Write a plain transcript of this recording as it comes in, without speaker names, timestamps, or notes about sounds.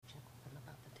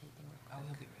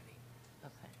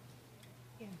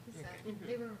Mm-hmm.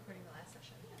 They were recording the last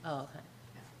session. Oh, okay.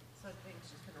 Yeah. So I think it's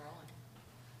just kind of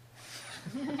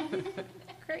rolling.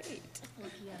 Great.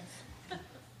 Yes.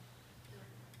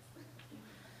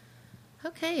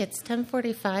 Okay, it's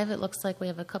 10:45. It looks like we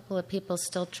have a couple of people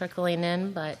still trickling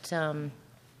in, but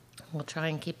we'll try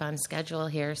and keep on schedule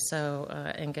here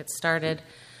and get started.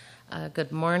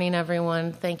 Good morning,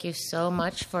 everyone. Thank you so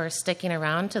much for sticking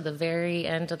around to the very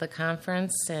end of the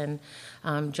conference and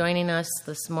joining us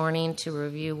this morning to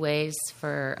review ways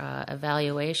for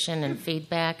evaluation and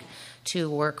feedback to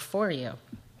work for you.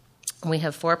 We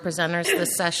have 4 presenters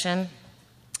this session,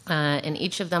 and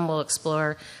each of them will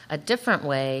explore a different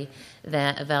way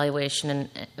that evaluation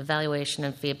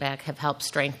and feedback have helped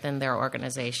strengthen their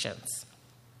organizations.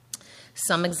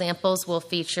 Some examples will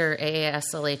feature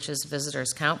AASLH's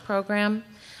Visitors Count program,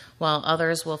 while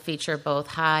others will feature both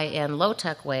high and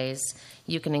low-tech ways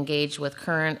you can engage with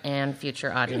current and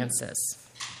future audiences.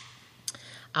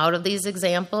 Out of these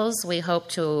examples, we hope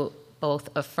to both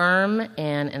affirm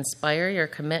and inspire your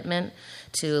commitment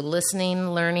to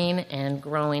listening, learning, and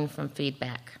growing from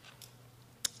feedback.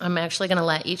 I'm actually going to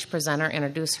let each presenter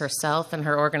introduce herself and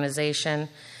her organization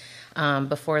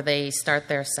before they start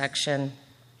their section.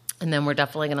 And then we're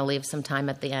definitely going to leave some time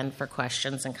at the end for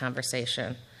questions and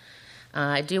conversation.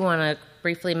 I do want to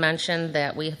briefly mention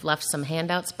that we have left some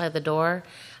handouts by the door.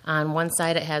 On one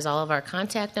side, it has all of our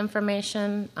contact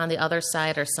information. On the other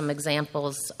side are some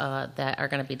examples that are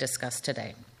going to be discussed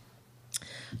today.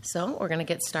 So we're going to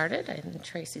get started. I think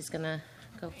Tracy's going to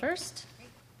go first.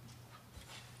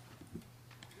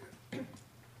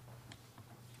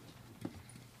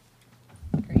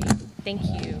 Great. Thank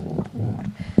you.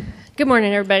 Good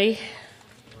morning, everybody.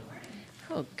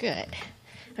 Oh, good.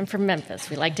 I'm from Memphis.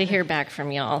 We like to hear back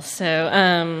from y'all. So,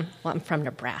 I'm from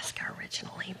Nebraska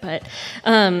originally. But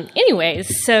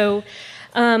anyways,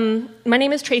 my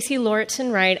name is Tracy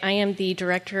Lauritsen-Wright. I am the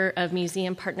Director of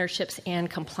Museum Partnerships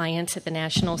and Compliance at the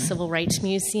National Civil Rights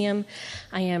Museum.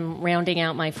 I am rounding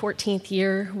out my 14th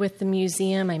year with the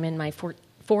museum. I'm in my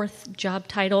fourth job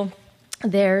title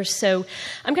there. So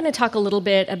I'm going to talk a little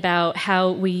bit about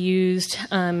how we used,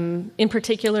 in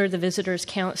particular, the Visitors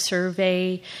Count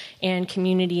survey and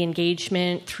community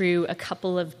engagement through a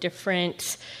couple of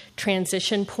different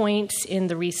transition points in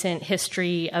the recent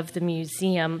history of the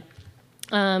museum.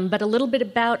 But a little bit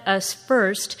about us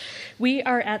first. We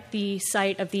are at the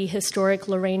site of the historic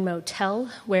Lorraine Motel,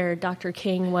 where Dr.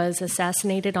 King was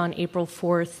assassinated on April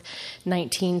 4th,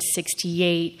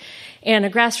 1968. And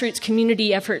a grassroots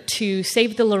community effort to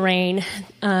save the Lorraine,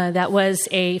 that was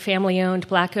a family-owned,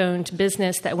 Black-owned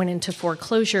business that went into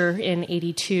foreclosure in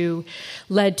 '82,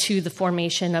 led to the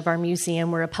formation of our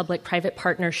museum. We're a public-private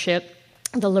partnership.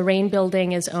 The Lorraine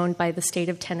building is owned by the state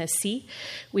of Tennessee.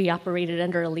 We operated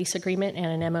under a lease agreement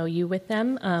and an MOU with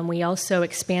them. We also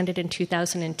expanded in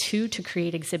 2002 to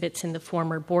create exhibits in the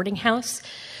former boarding house,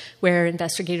 where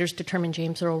investigators determined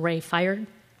James Earl Ray fired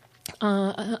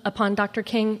upon Dr.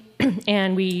 King.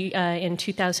 And we, in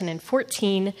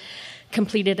 2014,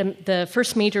 completed the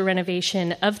first major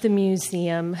renovation of the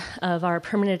museum, of our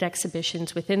permanent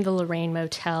exhibitions within the Lorraine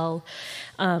Motel.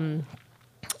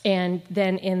 And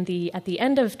then at the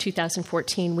end of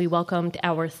 2014, we welcomed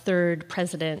our third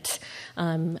president,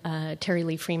 Terry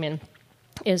Lee Freeman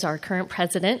is our current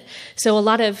president. So a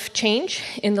lot of change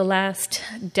in the last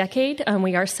decade.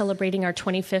 We are celebrating our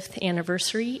 25th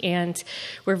anniversary, and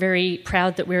we're very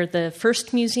proud that we're the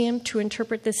first museum to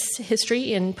interpret this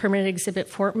history in permanent exhibit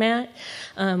format.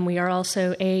 We are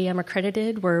also AAM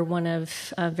accredited. We're one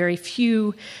of very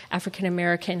few African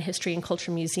American history and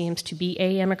culture museums to be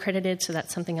AAM accredited, so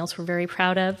that's something else we're very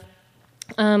proud of.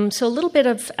 So a little bit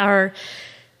of our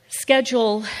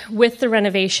schedule with the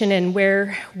renovation and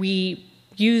where we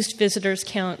used Visitors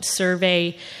Count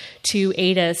survey to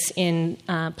aid us in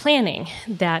planning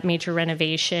that major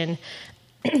renovation.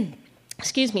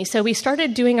 Excuse me. So we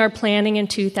started doing our planning in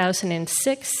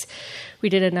 2006. We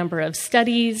did a number of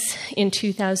studies. In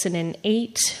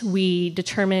 2008, we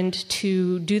determined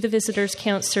to do the Visitors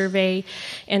Count survey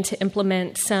and to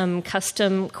implement some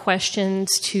custom questions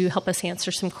to help us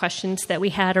answer some questions that we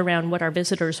had around what our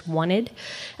visitors wanted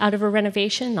out of a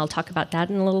renovation. I'll talk about that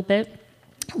in a little bit.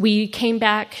 We came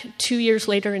back 2 years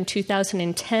later in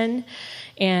 2010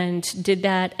 and did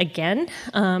that again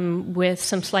with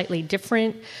some slightly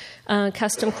different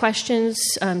custom questions,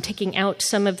 taking out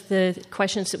some of the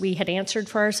questions that we had answered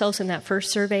for ourselves in that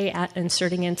first survey,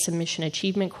 inserting in some mission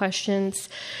achievement questions.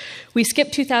 We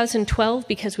skipped 2012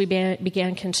 because we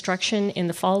began construction in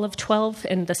the fall of 12,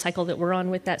 and the cycle that we're on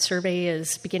with that survey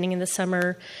is beginning in the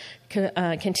summer,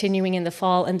 continuing in the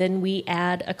fall, and then we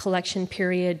add a collection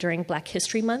period during Black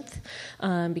History Month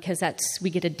because we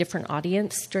get a different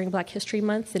audience during Black History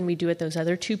Month than we do at those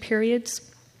other two periods.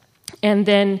 And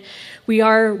then we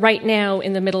are right now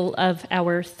in the middle of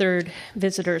our third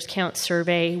visitors count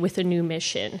survey with a new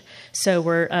mission. So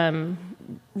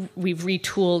we've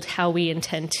retooled how we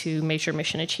intend to measure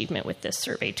mission achievement with this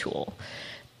survey tool.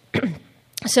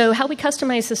 So how we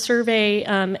customized the survey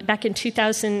back in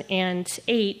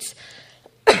 2008,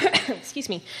 excuse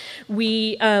me,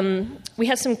 we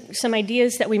had some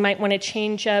ideas that we might want to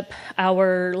change up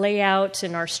our layout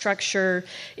and our structure.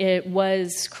 It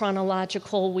was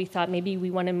chronological. We thought maybe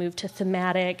we want to move to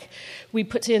thematic. We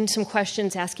put in some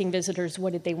questions asking visitors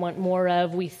what did they want more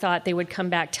of. We thought they would come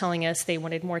back telling us they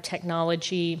wanted more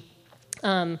technology.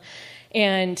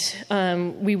 And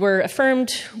we were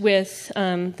affirmed with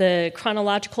the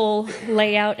chronological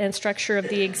layout and structure of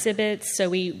the exhibits, so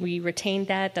we retained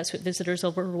that. That's what visitors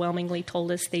overwhelmingly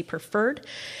told us they preferred.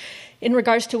 In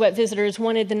regards to what visitors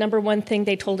wanted, the number one thing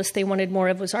they told us they wanted more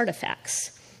of was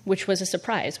artifacts, which was a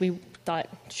surprise. We thought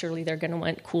surely they're going to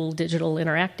want cool digital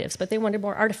interactives, but they wanted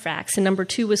more artifacts. And number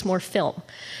two was more film.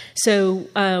 So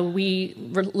we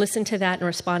listened to that and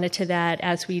responded to that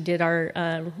as we did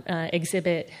our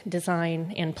exhibit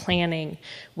design and planning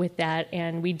with that.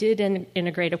 And we did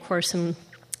integrate, of course, some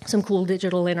cool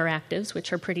digital interactives,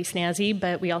 which are pretty snazzy,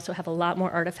 but we also have a lot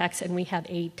more artifacts, and we have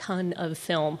a ton of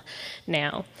film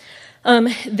now.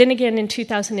 Then again, in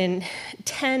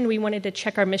 2010, we wanted to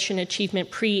check our mission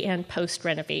achievement pre- and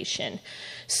post-renovation.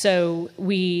 So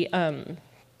we,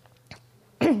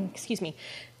 excuse me,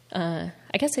 I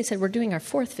guess I said we're doing our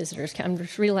fourth visitors count. I'm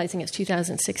just realizing it's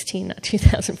 2016, not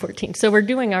 2014. So we're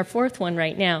doing our fourth one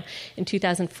right now in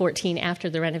 2014 after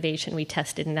the renovation we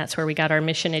tested, and that's where we got our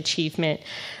mission achievement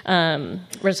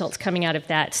results coming out of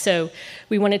that. So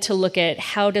we wanted to look at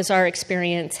how does our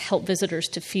experience help visitors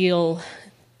to feel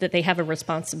that they have a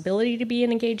responsibility to be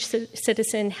an engaged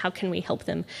citizen. How can we help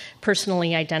them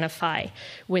personally identify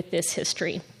with this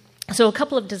history? So a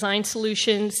couple of design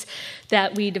solutions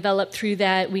that we developed through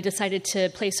that, we decided to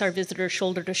place our visitors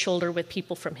shoulder to shoulder with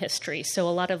people from history. So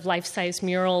a lot of life-size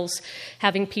murals,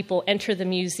 having people enter the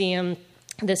museum.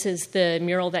 This is the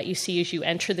mural that you see as you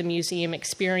enter the museum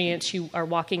experience. You are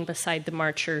walking beside the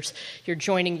marchers. You're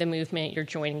joining the movement. You're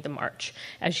joining the march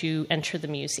as you enter the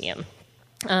museum.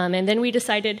 And then we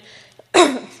decided,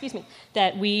 excuse me,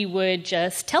 that we would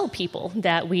just tell people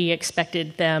that we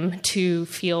expected them to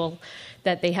feel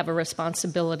that they have a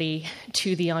responsibility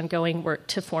to the ongoing work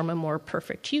to form a more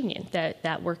perfect union,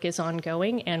 that work is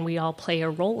ongoing and we all play a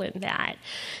role in that.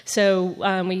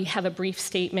 So we have a brief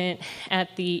statement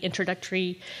at the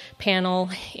introductory panel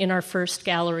in our first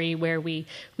gallery where we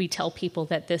tell people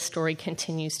that this story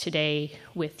continues today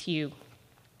with you.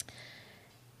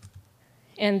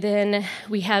 And then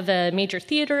we have a major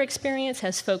theater experience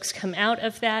as folks come out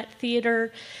of that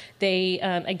theater. They,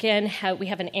 again, we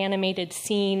have an animated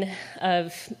scene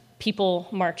of people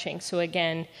marching. So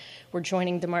again, we're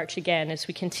joining the march again as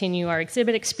we continue our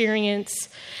exhibit experience.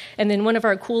 And then one of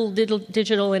our cool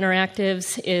digital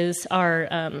interactives is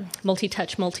our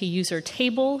multi-touch, multi-user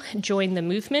table, Join the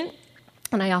Movement.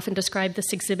 And I often describe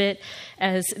this exhibit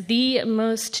as the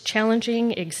most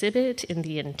challenging exhibit in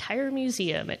the entire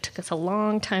museum. It took us a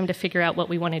long time to figure out what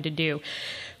we wanted to do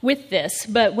with this.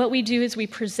 But what we do is we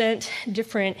present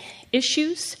different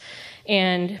issues,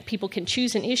 and people can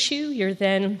choose an issue. You're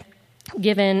then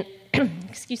given,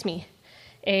 excuse me,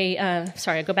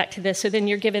 I'll go back to this. So then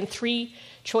you're given three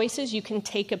choices. You can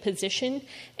take a position,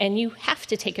 and you have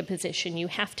to take a position. You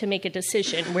have to make a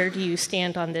decision. Where do you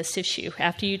stand on this issue?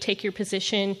 After you take your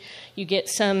position, you get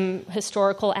some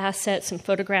historical assets, some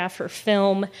photograph or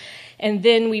film, and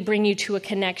then we bring you to a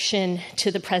connection to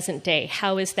the present day.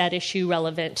 How is that issue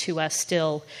relevant to us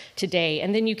still today?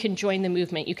 And then you can join the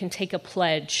movement. You can take a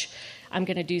pledge. I'm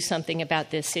going to do something about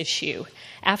this issue.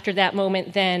 After that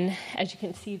moment, then, as you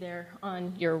can see there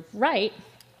on your right,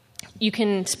 you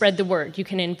can spread the word. You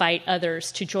can invite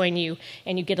others to join you,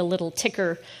 and you get a little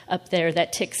ticker up there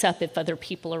that ticks up if other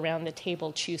people around the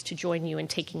table choose to join you in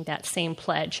taking that same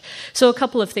pledge. So a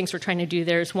couple of things we're trying to do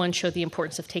there is, one, show the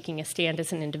importance of taking a stand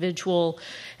as an individual,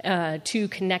 two,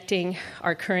 connecting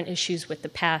our current issues with the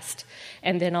past,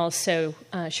 and then also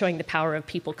showing the power of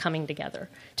people coming together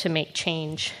to make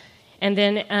change And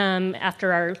then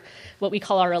after what we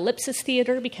call our Ellipsis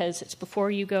Theater, because it's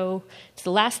before you go to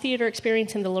the last theater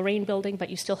experience in the Lorraine building, but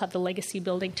you still have the Legacy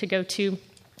building to go to.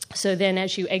 So then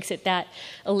as you exit that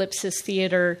Ellipsis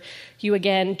Theater, you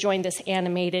again join this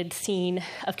animated scene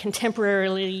of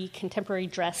contemporary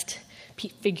dressed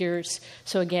figures.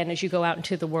 So again, as you go out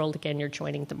into the world again, you're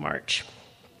joining the march.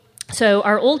 So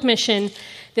our old mission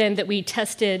then that we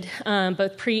tested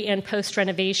both pre and post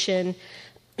renovation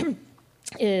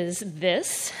is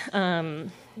this.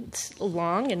 It's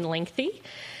long and lengthy.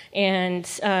 And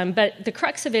but the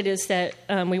crux of it is that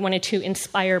we wanted to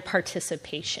inspire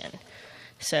participation.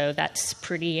 So that's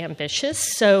pretty ambitious.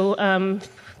 So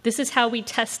this is how we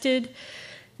tested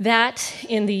that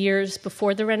in the years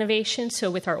before the renovation.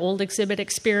 So with our old exhibit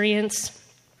experience,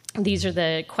 these are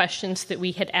the questions that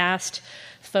we had asked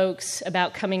folks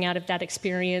about coming out of that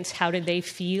experience. How did they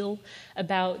feel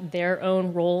about their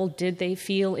own role? Did they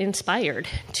feel inspired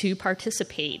to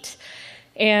participate?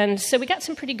 And so we got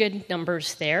some pretty good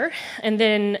numbers there. And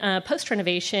then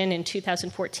post-renovation in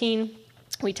 2014,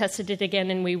 we tested it again,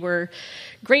 and we were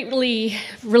greatly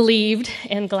relieved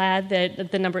and glad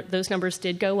that those numbers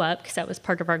did go up, because that was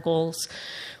part of our goals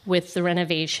with the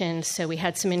renovation. So we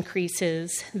had some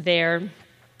increases there.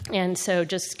 And so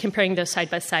just comparing those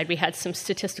side by side, we had some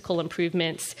statistical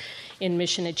improvements in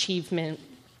mission achievement,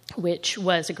 which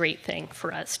was a great thing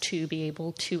for us to be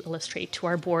able to illustrate to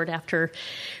our board after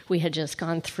we had just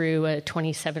gone through a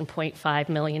 $27.5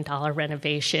 million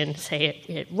renovation. Say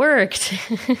it worked.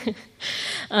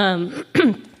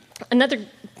 Another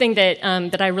thing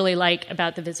that I really like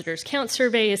about the Visitors Count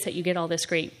Survey is that you get all this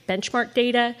great benchmark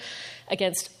data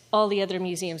against all the other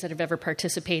museums that have ever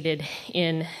participated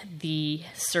in the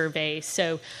survey.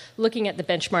 So looking at the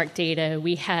benchmark data,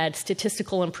 we had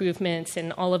statistical improvements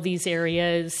in all of these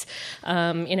areas.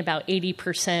 In about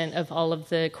 80% of all of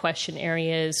the question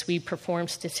areas, we performed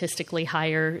statistically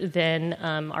higher than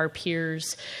our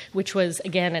peers, which was,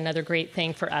 again, another great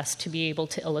thing for us to be able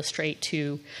to illustrate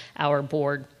to our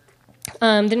board.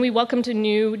 Then we welcomed a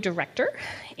new director,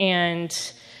 and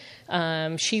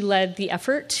she led the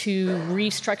effort to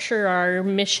restructure our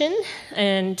mission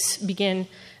and begin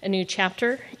a new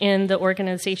chapter in the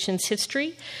organization's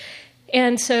history.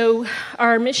 And so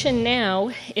our mission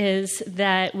now is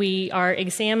that we are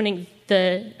examining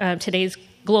today's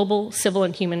global civil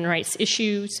and human rights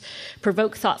issues,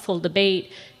 provoke thoughtful debate,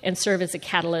 and serve as a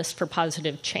catalyst for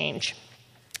positive change.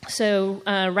 So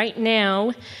right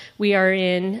now we are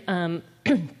in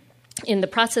the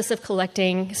process of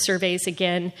collecting surveys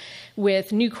again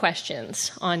with new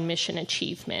questions on mission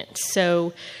achievement.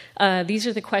 So these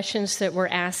are the questions that we're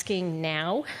asking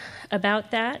now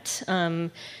about that.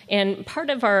 And part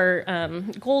of our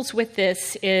goals with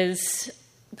this is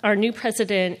our new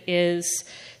president is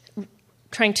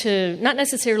trying to not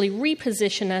necessarily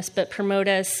reposition us, but promote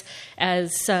us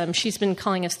as she's been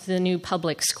calling us the new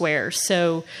public square.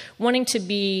 So wanting to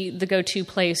be the go-to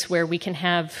place where we can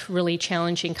have really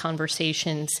challenging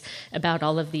conversations about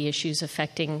all of the issues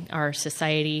affecting our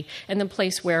society, and the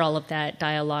place where all of that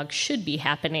dialogue should be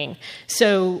happening.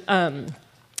 So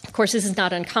of course, this is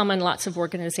not uncommon. Lots of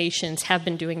organizations have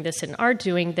been doing this and are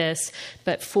doing this,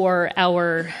 but for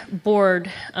our board,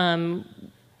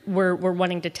 we're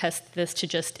wanting to test this to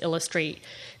just illustrate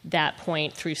that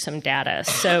point through some data.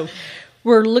 So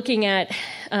we're looking at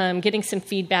getting some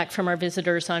feedback from our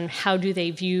visitors on how do they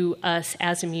view us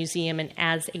as a museum and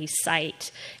as a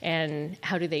site, and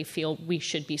how do they feel we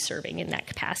should be serving in that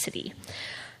capacity.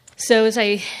 So as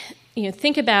I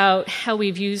think about how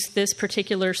we've used this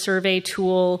particular survey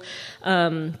tool,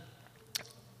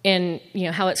 and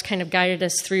how it's kind of guided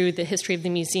us through the history of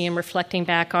the museum, reflecting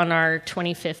back on our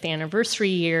 25th anniversary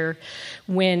year.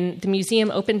 When the museum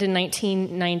opened in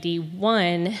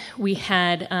 1991, we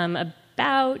had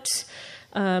about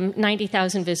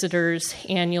 90,000 visitors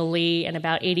annually, and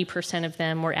about 80% of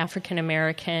them were African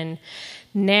American.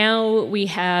 Now we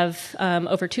have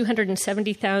over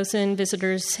 270,000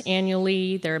 visitors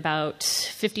annually. They're about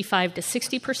 55 to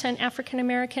 60% African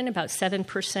American, about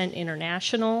 7%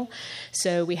 international.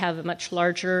 So we have a much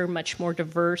larger, much more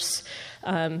diverse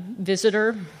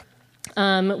visitor.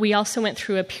 We also went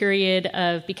through a period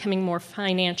of becoming more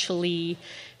financially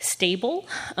stable,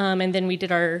 and then we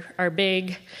did our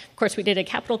big, of course we did a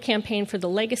capital campaign for the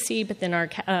Legacy, but then our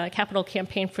capital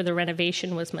campaign for the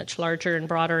renovation was much larger and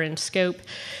broader in scope.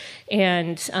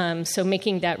 And so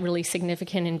making that really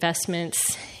significant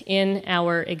investments in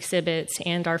our exhibits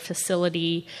and our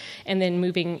facility, and then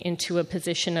moving into a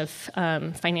position of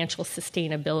financial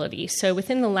sustainability. So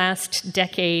within the last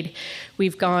decade,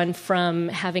 we've gone from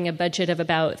having a budget of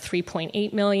about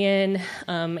 $3.8 million.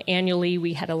 Annually,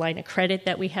 we had a line of credit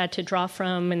that we had to draw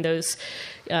from in those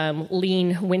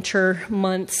lean winter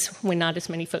months when not as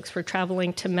many folks were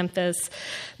traveling to Memphis.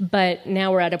 But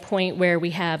now we're at a point where we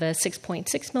have a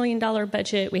 $6.6 million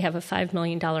budget, we have a $5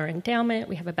 million endowment,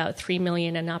 we have about $3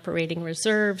 million in operating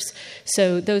reserves.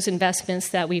 So those investments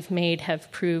that we've made have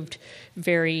proved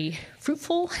very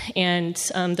fruitful and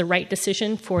the right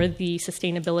decision for the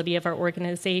sustainability of our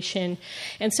organization.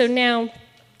 And so now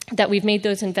that we've made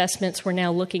those investments, we're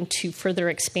now looking to further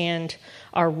expand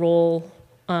our role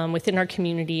within our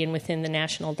community and within the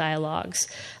national dialogues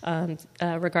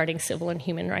regarding civil and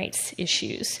human rights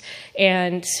issues.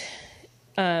 And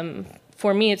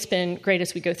for me, it's been great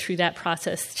as we go through that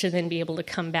process to then be able to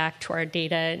come back to our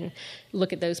data and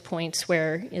look at those points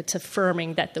where it's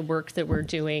affirming that the work that we're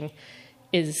doing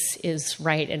is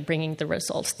right and bringing the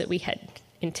results that we had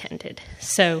intended.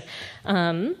 So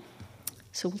we'll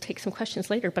take some questions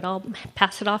later, but I'll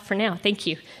pass it off for now. Thank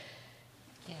you.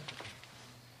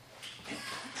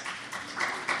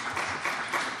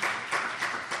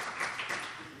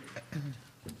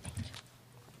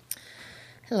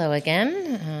 Hello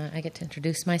again. I get to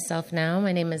introduce myself now.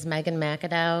 My name is Megan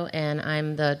McAdow, and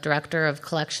I'm the Director of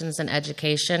Collections and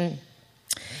Education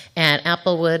at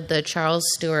Applewood, the Charles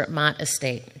Stewart Mott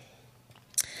Estate.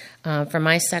 For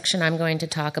my section, I'm going to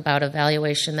talk about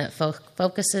evaluation that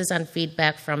focuses on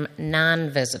feedback from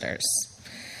non-visitors.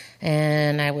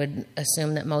 And I would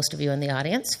assume that most of you in the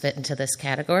audience fit into this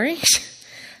category.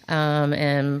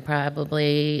 And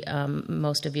probably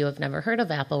most of you have never heard of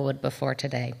Applewood before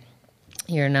today.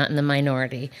 You're not in the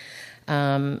minority.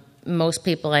 Most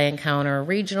people I encounter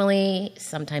regionally,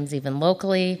 sometimes even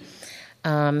locally,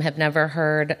 have never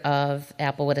heard of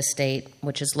Applewood Estate,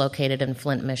 which is located in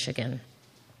Flint, Michigan.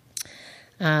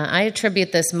 I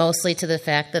attribute this mostly to the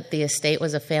fact that the estate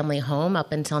was a family home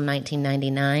up until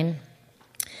 1999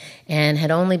 and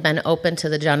had only been open to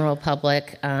the general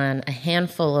public on a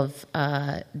handful of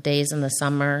days in the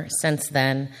summer since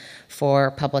then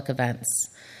for public events.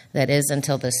 That is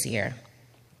until this year.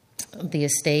 The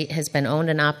estate has been owned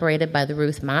and operated by the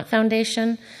Ruth Mott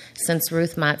Foundation since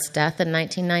Ruth Mott's death in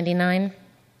 1999.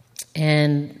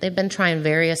 And they've been trying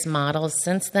various models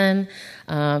since then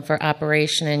for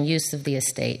operation and use of the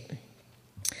estate.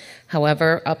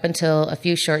 However, up until a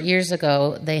few short years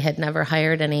ago, they had never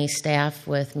hired any staff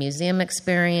with museum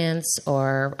experience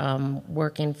or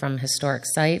working from historic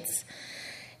sites.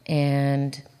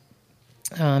 And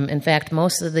in fact,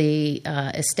 most of the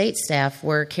estate staff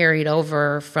were carried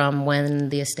over from when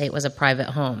the estate was a private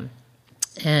home.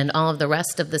 And all of the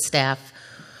rest of the staff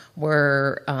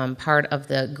were part of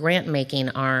the grant-making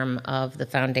arm of the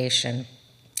foundation.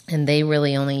 And they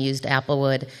really only used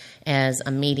Applewood as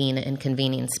a meeting and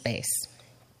convening space.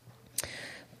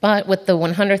 But with the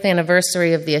 100th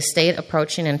anniversary of the estate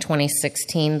approaching in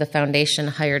 2016, the foundation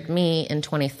hired me in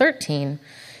 2013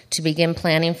 to begin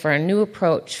planning for a new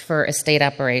approach for estate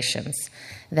operations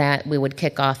that we would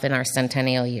kick off in our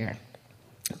centennial year.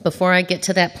 Before I get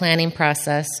to that planning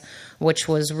process, which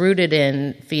was rooted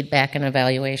in feedback and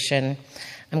evaluation,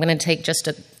 I'm going to take just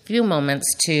a few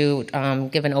moments to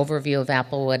give an overview of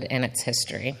Applewood and its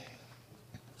history.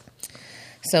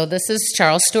 So this is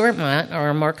Charles Stewart Mott,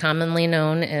 or more commonly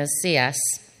known as CS.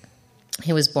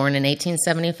 He was born in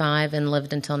 1875 and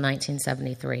lived until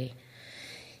 1973.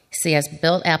 CS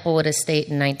built Applewood Estate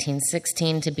in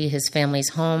 1916 to be his family's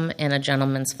home and a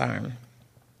gentleman's farm.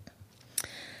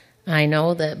 I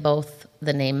know that both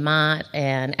the name Mott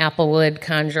and Applewood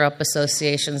conjure up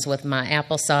associations with Mott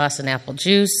applesauce and apple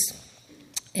juice.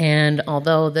 And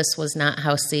although this was not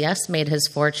how CS made his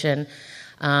fortune,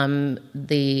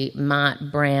 the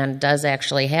Mott brand does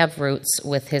actually have roots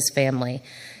with his family.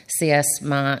 CS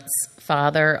Mott's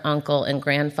father, uncle, and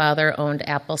grandfather owned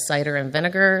apple cider and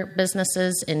vinegar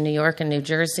businesses in New York and New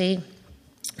Jersey.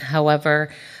 However,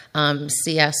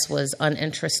 CS was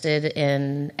uninterested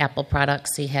in apple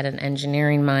products. He had an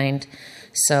engineering mind.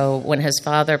 So when his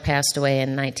father passed away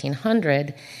in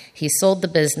 1900, he sold the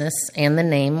business and the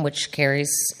name, which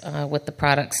carries with the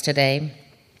products today,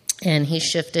 and he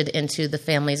shifted into the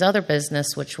family's other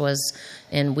business, which was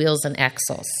in wheels and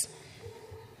axles.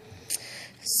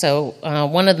 So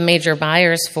one of the major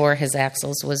buyers for his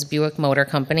axles was Buick Motor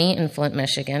Company in Flint,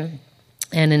 Michigan.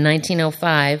 And in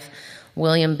 1905,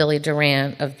 William Billy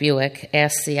Durant of Buick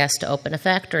asked CS to open a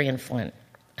factory in Flint.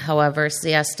 However,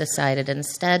 CS decided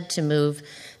instead to move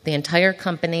the entire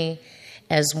company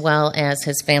as well as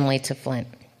his family to Flint.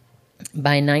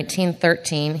 By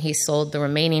 1913, he sold the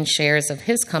remaining shares of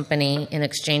his company in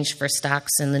exchange for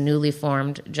stocks in the newly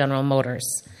formed General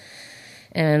Motors.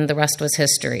 And the rest was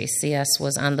history. CS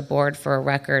was on the board for a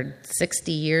record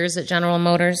 60 years at General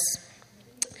Motors.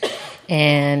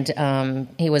 And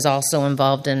he was also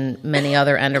involved in many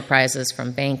other enterprises,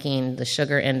 from banking, the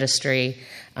sugar industry,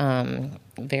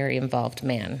 very involved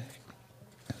man.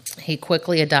 He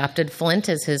quickly adopted Flint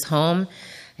as his home.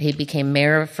 He became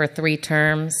mayor for 3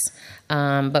 terms,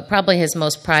 but probably his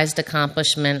most prized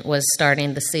accomplishment was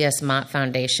starting the C.S. Mott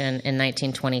Foundation in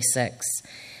 1926,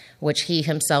 which he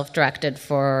himself directed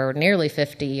for nearly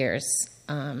 50 years.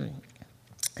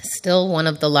 Still one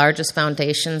of the largest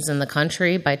foundations in the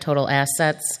country by total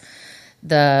assets,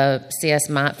 the C.S.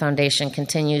 Mott Foundation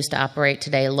continues to operate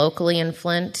today locally in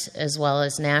Flint, as well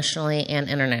as nationally and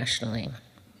internationally.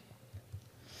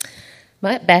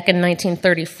 But back in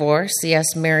 1934,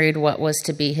 C.S. married what was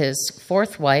to be his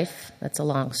 4th wife. That's a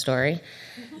long story.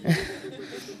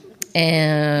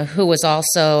 And who was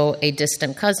also a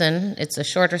distant cousin. It's a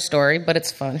shorter story, but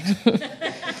it's fun.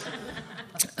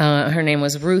 Her name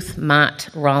was Ruth Mott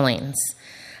Rawlings.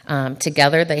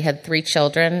 Together, they had 3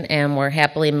 children and were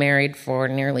happily married for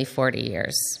nearly 40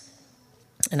 years.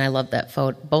 And I love that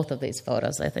both of these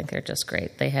photos. I think they're just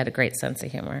great. They had a great sense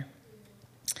of humor.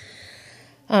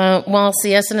 While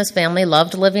C.S. and his family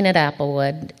loved living at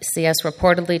Applewood, C.S.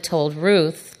 reportedly told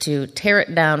Ruth to tear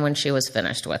it down when she was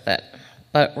finished with it.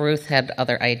 But Ruth had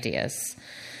other ideas.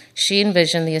 She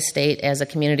envisioned the estate as a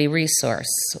community resource,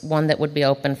 one that would be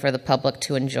open for the public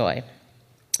to enjoy.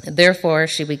 Therefore,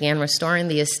 she began restoring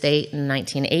the estate in the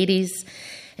 1980s,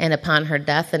 and upon her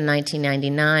death in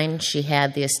 1999, she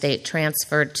had the estate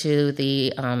transferred to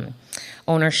the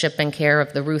ownership and care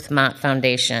of the Ruth Mott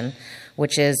Foundation,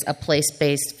 which is a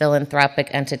place-based philanthropic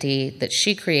entity that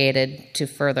she created to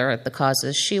further the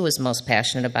causes she was most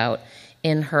passionate about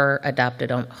in her adopted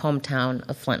hometown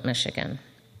of Flint, Michigan.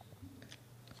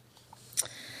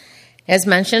 As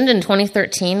mentioned, in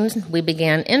 2013, we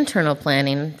began internal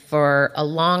planning for a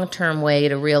long-term way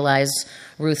to realize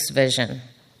Ruth's vision.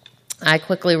 I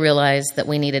quickly realized that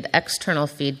we needed external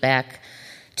feedback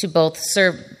to both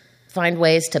find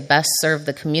ways to best serve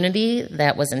the community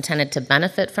that was intended to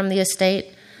benefit from the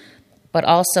estate, but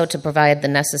also to provide the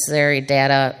necessary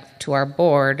data to our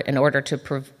board in order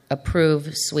to approve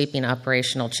sweeping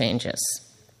operational changes.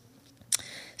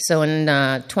 So in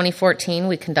 2014,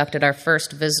 we conducted our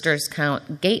first visitors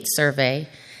count gate survey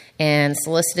and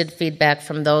solicited feedback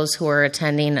from those who were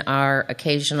attending our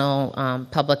occasional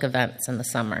public events in the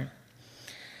summer.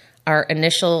 Our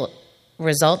initial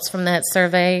results from that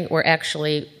survey were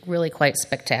actually really quite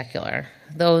spectacular.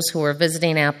 Those who were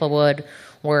visiting Applewood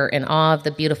were in awe of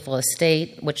the beautiful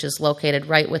estate, which is located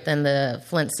right within the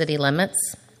Flint city limits,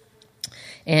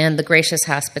 and the gracious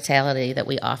hospitality that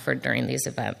we offered during these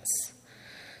events.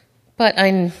 But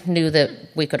I knew that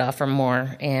we could offer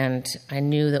more, and I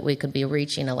knew that we could be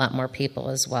reaching a lot more people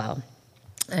as well.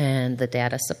 And the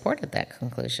data supported that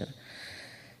conclusion.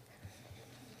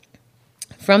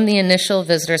 From the initial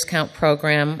visitors count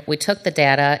program, we took the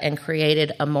data and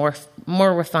created a more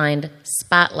refined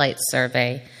spotlight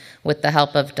survey with the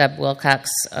help of Deb Wilcox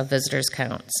of Visitors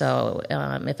Count. So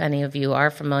if any of you are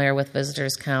familiar with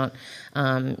Visitors Count,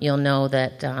 you'll know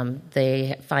that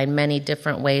they find many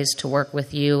different ways to work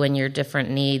with you and your different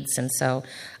needs, and so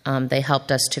they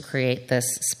helped us to create this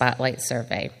spotlight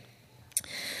survey.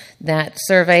 That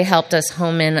survey helped us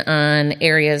home in on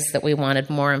areas that we wanted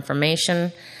more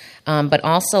information, but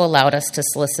also allowed us to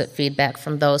solicit feedback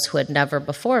from those who had never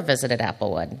before visited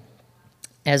Applewood,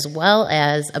 as well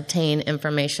as obtain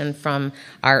information from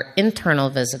our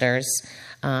internal visitors,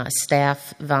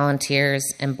 staff, volunteers,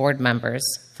 and board members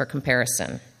for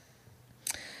comparison.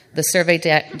 The survey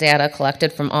data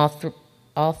collected from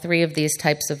all 3 of these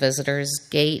types of visitors,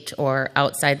 gate or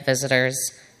outside visitors,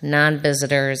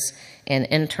 non-visitors, and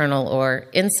internal or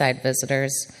inside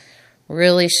visitors,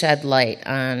 really shed light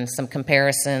on some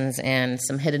comparisons and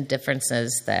some hidden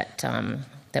differences that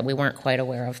we weren't quite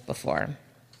aware of before.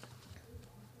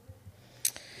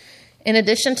 In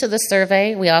addition to the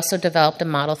survey, we also developed a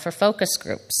model for focus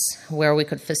groups where we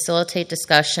could facilitate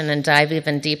discussion and dive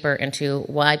even deeper into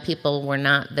why people were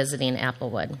not visiting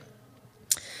Applewood.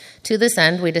 To this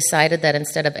end, we decided that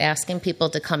instead of asking people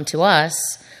to come to us,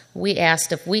 we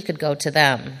asked if we could go to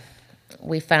them.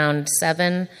 We found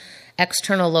 7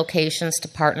 external locations to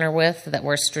partner with that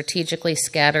were strategically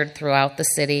scattered throughout the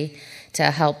city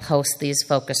to help host these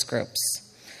focus groups.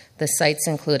 The sites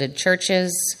included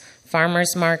churches,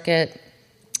 farmers market,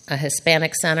 a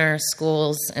Hispanic center,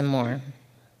 schools, and more.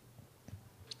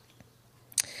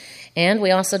 And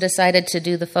we also decided to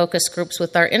do the focus groups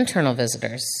with our internal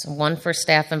visitors, one for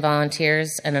staff and volunteers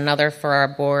and another for our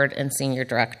board and senior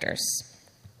directors.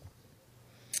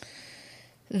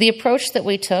 The approach that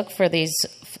we took for these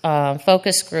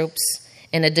focus groups,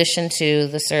 in addition to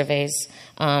the surveys,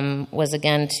 was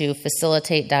again to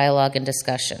facilitate dialogue and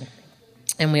discussion.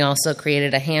 And we also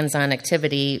created a hands-on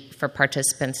activity for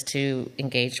participants to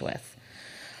engage with.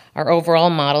 Our overall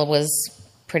model was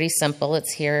pretty simple.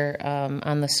 It's here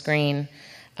on the screen.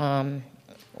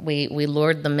 We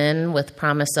lured them in with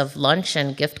promise of lunch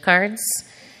and gift cards.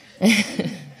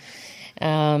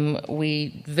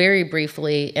 We very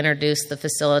briefly introduced the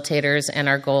facilitators and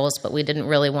our goals, but we didn't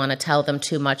really want to tell them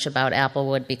too much about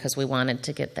Applewood because we wanted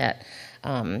to get that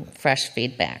fresh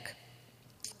feedback.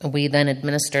 We then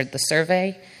administered the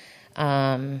survey,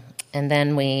 and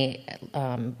then we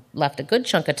left a good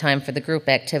chunk of time for the group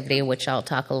activity, which I'll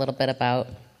talk a little bit about.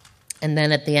 And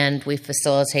then at the end, we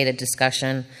facilitated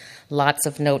discussion, lots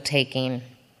of note-taking.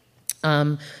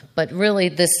 But really,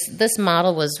 this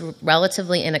model was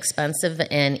relatively inexpensive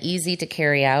and easy to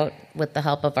carry out with the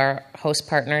help of our host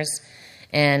partners,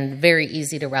 and very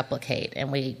easy to replicate,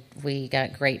 and we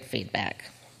got great feedback.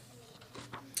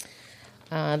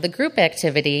 The group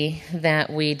activity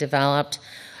that we developed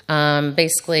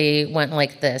basically went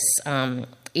like this.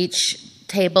 Each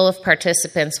table of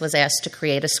participants was asked to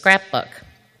create a scrapbook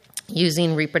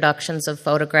using reproductions of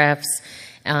photographs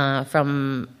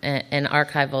from and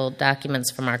archival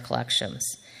documents from our collections.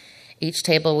 Each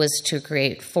table was to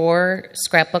create 4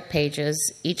 scrapbook pages,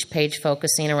 each page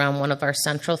focusing around one of our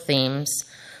central themes,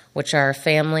 which are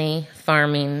family,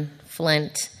 farming,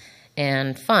 Flint,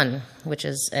 and fun, which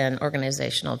is an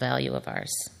organizational value of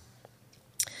ours.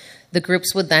 The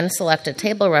groups would then select a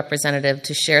table representative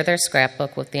to share their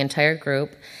scrapbook with the entire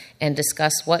group and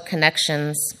discuss what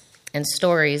connections and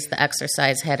stories the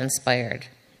exercise had inspired.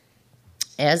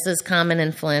 As is common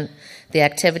in Flint, the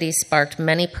activity sparked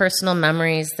many personal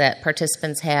memories that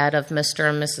participants had of Mr.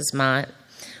 and Mrs. Mott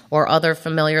or other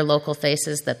familiar local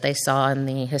faces that they saw in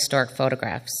the historic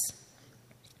photographs.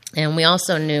 And we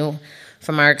also knew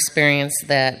from our experience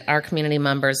that our community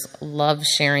members love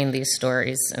sharing these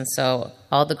stories, and so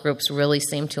all the groups really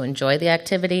seemed to enjoy the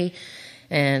activity,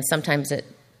 and sometimes it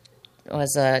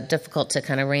was difficult to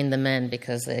kind of rein them in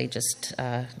because they just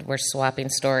were swapping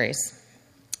stories.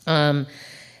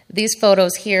 These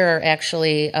photos here are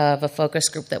actually of a focus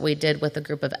group that we did with a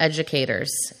group of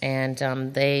educators, and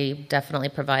they definitely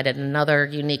provided another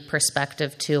unique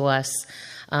perspective to us,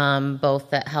 both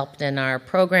that helped in our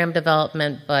program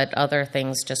development, but other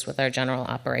things just with our general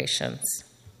operations.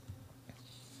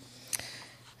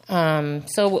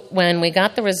 So when we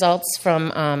got the results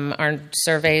from our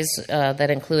surveys that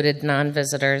included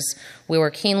non-visitors, we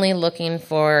were keenly looking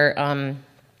for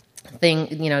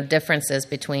differences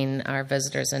between our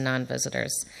visitors and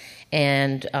non-visitors.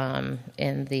 And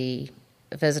in the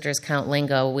visitors count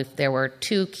lingo, there were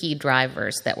 2 key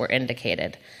drivers that were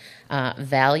indicated: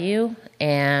 value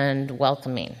and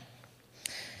welcoming.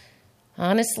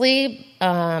 Honestly,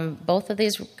 both of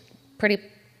these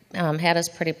had us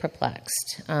pretty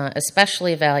perplexed,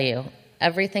 especially value.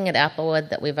 Everything at Applewood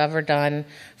that we've ever done,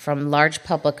 from large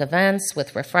public events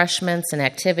with refreshments and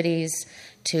activities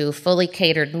to fully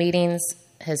catered meetings,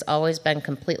 has always been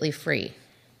completely free.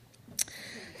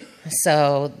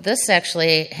 So this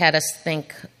actually had us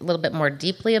think a little bit more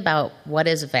deeply about what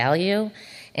is value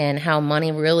and how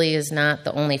money really is not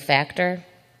the only factor.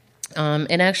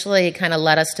 It actually kind of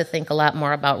led us to think a lot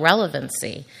more about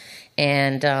relevancy.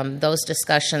 And those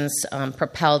discussions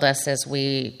propelled us as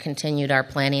we continued our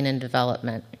planning and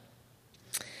development.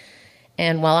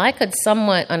 And while I could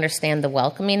somewhat understand the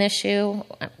welcoming issue,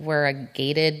 we're a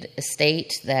gated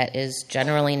estate that is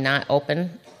generally not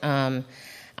open. I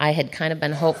had kind of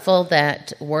been hopeful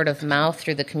that word of mouth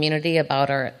through the community about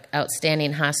our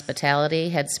outstanding hospitality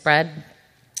had spread,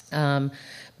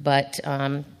 but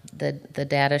the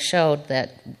data showed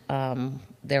that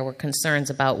there were concerns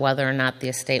about whether or not the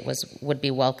estate would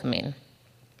be welcoming.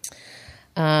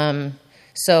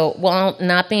 So while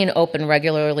not being open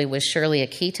regularly was surely a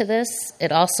key to this,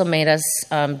 it also made us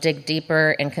dig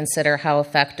deeper and consider how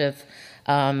effective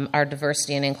our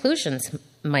diversity and inclusions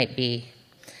might be.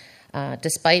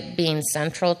 Despite being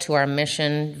central to our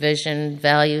mission, vision,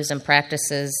 values, and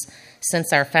practices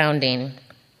since our founding,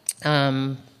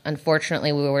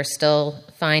 unfortunately, we were still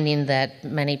finding that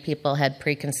many people had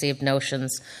preconceived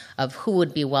notions of who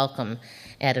would be welcome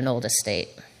at an old estate.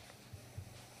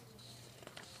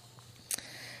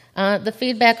 The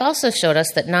feedback also showed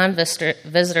us that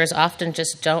non-visitors often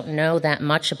just don't know that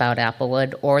much about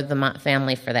Applewood or the Mott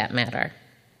family for that matter.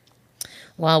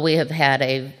 While we have had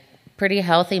a pretty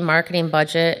healthy marketing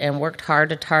budget and worked hard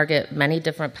to target many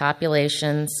different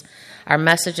populations, our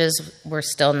messages were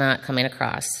still not coming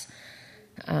across.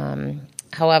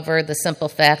 However, the simple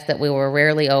fact that we were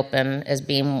rarely open as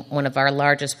being one of our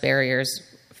largest barriers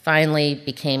finally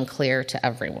became clear to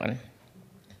everyone.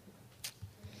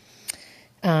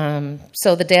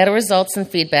 So the data results and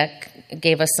feedback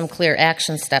gave us some clear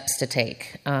action steps to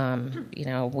take.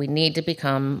 We need to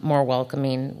become more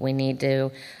welcoming. We need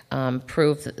to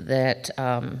prove that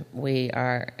we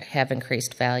have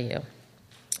increased value.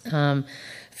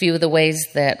 Few of the ways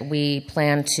that we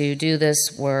plan to do this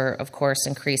were, of course,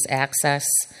 increase access,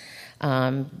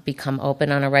 become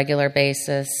open on a regular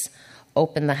basis,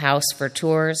 open the house for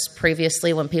tours.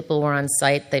 Previously, when people were on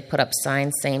site, they put up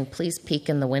signs saying, please peek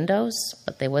in the windows,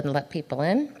 but they wouldn't let people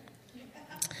in.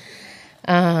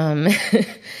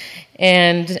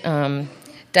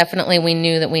 Definitely we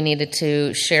knew that we needed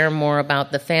to share more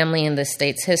about the family and the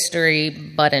state's history,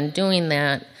 but in doing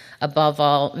that, above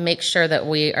all, make sure that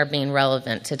we are being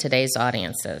relevant to today's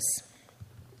audiences.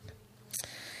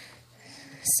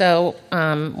 So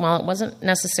while it wasn't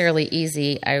necessarily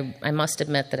easy, I must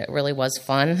admit that it really was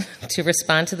fun to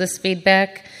respond to this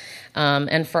feedback.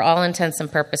 And for all intents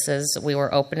and purposes, we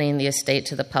were opening the estate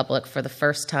to the public for the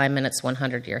first time in its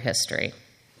 100-year history.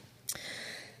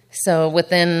 So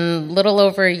within little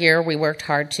over a year, we worked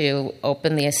hard to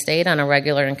open the estate on a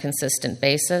regular and consistent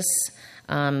basis.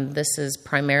 This is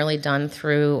primarily done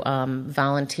through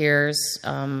volunteers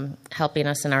helping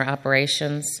us in our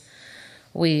operations.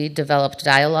 We developed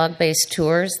dialogue-based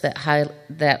tours that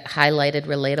highlighted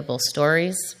relatable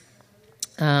stories.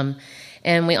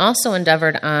 And we also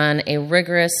endeavored on a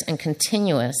rigorous and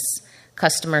continuous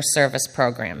customer service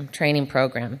program, training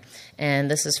program.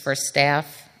 And this is for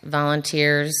staff,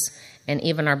 volunteers, and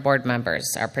even our board members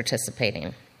are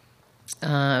participating.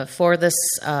 For this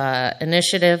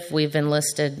initiative, we've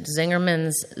enlisted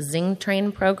Zingerman's Zing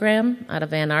Train program out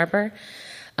of Ann Arbor.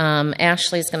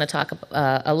 Ashley's going to talk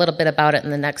a little bit about it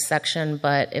in the next section,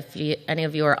 but if any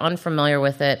of you are unfamiliar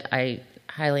with it, I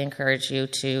highly encourage you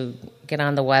to get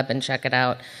on the web and check it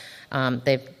out.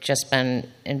 They've just been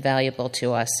invaluable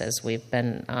to us as we've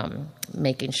been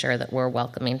making sure that we're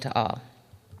welcoming to all.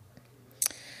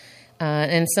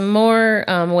 And some more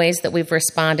ways that we've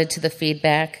responded to the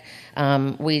feedback.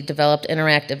 We developed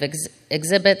interactive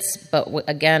exhibits, but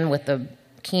again, with a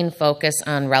keen focus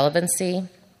on relevancy.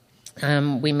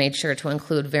 We made sure to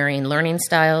include varying learning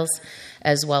styles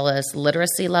as well as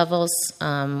literacy levels,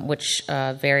 which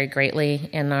vary greatly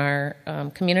in our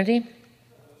community.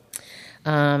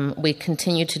 We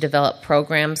continue to develop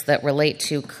programs that relate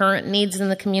to current needs in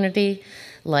the community,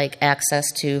 like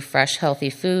access to fresh, healthy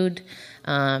food,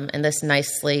 and this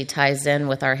nicely ties in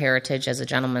with our heritage as a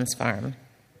gentleman's farm.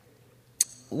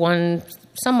 One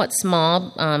somewhat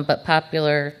small but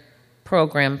popular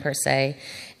program, per se,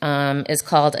 is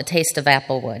called A Taste of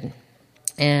Applewood.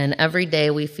 And every day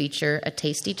we feature a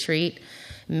tasty treat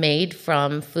made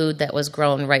from food that was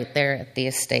grown right there at the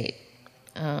estate.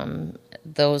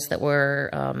 Those that were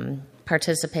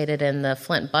participated in the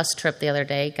Flint bus trip the other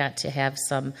day got to have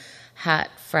some hot,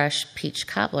 fresh peach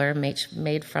cobbler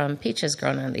made from peaches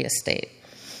grown on the estate.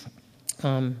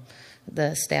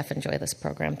 The staff enjoy this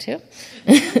program, too.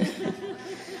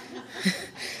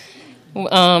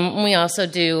 We also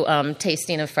do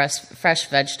tasting of fresh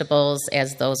vegetables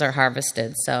as those are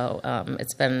harvested. So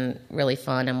it's been really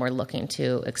fun, and we're looking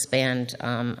to expand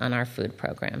on our food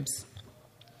programs.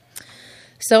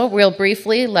 So real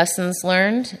briefly, lessons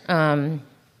learned.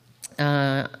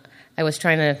 I was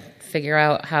trying to figure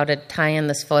out how to tie in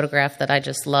this photograph that I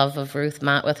just love of Ruth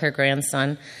Mott with her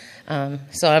grandson.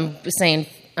 So I'm saying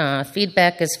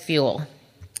feedback is fuel.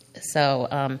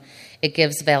 So it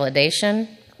gives validation,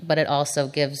 but it also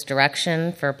gives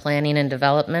direction for planning and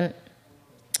development.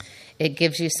 It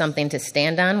gives you something to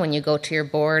stand on when you go to your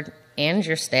board and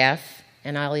your staff,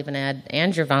 and I'll even add,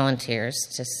 and your volunteers,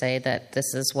 to say that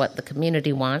this is what the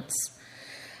community wants.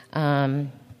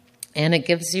 And it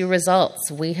gives you results.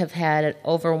 We have had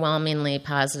overwhelmingly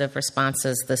positive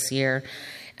responses this year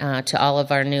to all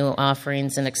of our new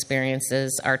offerings and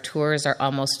experiences. Our tours are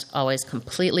almost always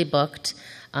completely booked,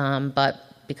 but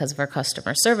because of our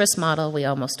customer service model, we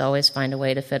almost always find a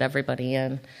way to fit everybody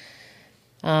in.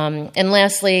 And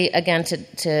lastly, again,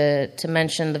 to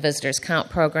mention the Visitors Count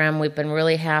program, we've been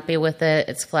really happy with it,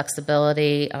 its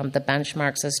flexibility, the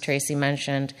benchmarks, as Tracy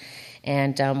mentioned,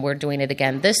 and we're doing it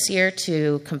again this year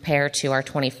to compare to our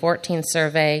 2014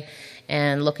 survey,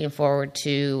 and looking forward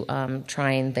to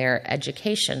trying their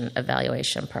education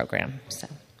evaluation program. So,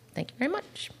 thank you very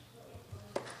much.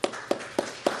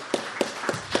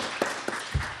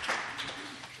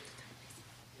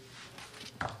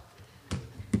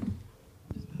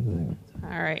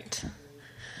 All right.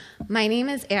 My name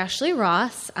is Ashley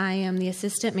Ross. I am the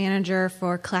assistant manager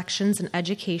for collections and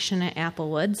education at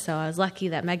Applewood. So I was lucky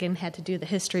that Megan had to do the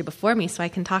history before me so I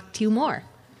can talk to you more.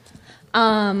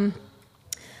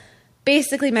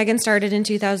 Basically, Megan started in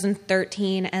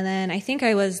 2013, and then I think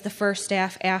I was the first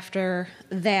staff after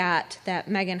that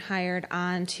Megan hired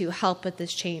on to help with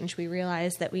this change. We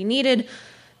realized that we needed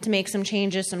to make some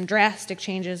changes, some drastic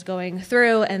changes going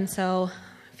through, and so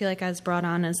I feel like I was brought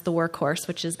on as the workhorse,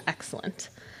 which is excellent.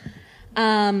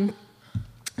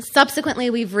 Subsequently,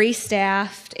 we've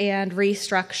restaffed and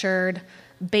restructured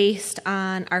based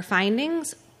on our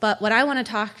findings, but what I want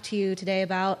to talk to you today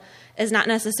about is not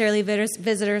necessarily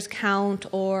visitors count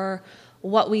or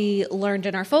what we learned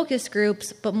in our focus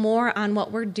groups, but more on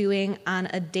what we're doing on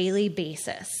a daily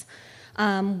basis.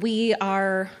 We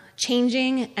are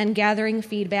changing and gathering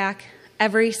feedback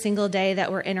every single day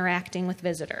that we're interacting with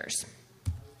visitors.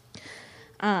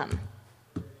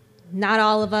 Not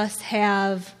all of us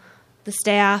have the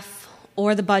staff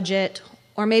or the budget,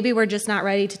 or maybe we're just not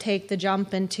ready to take the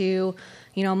jump into,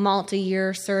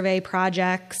 multi-year survey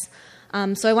projects.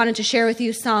 So I wanted to share with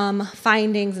you some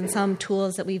findings and some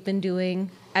tools that we've been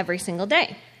doing every single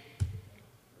day.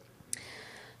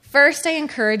 First, I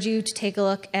encourage you to take a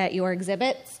look at your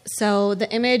exhibits. So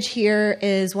the image here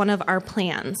is one of our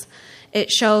plans. It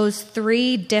shows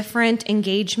 3 different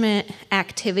engagement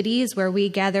activities where we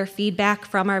gather feedback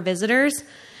from our visitors.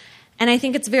 And I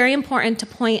think it's very important to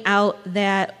point out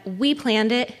that we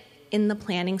planned it in the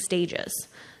planning stages,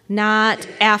 not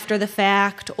after the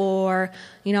fact or,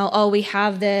 we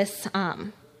have this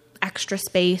extra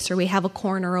space or we have a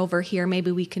corner over here, maybe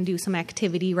we can do some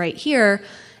activity right here.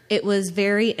 It was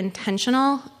very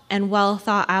intentional and well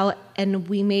thought out, and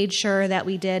we made sure that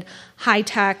we did high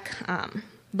tech,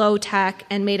 low tech,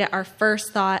 and made it our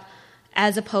first thought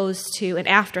as opposed to an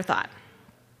afterthought.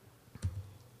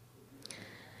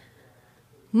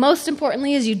 Most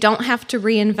importantly is you don't have to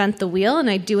reinvent the wheel, and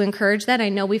I do encourage that. I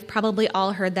know we've probably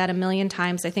all heard that a million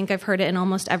times. I think I've heard it in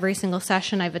almost every single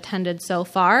session I've attended so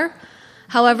far.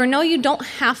 However, no, you don't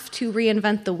have to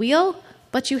reinvent the wheel,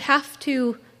 but you have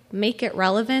to make it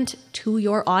relevant to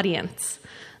your audience.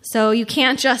 So you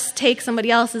can't just take somebody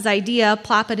else's idea,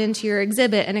 plop it into your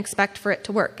exhibit, and expect for it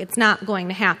to work. It's not going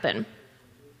to happen.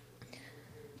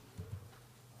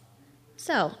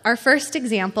 So our first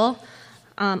example,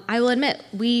 I will admit,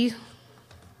 we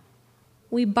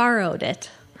borrowed it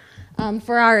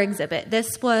for our exhibit.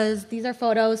 These are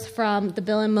photos from the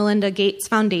Bill and Melinda Gates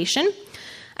Foundation.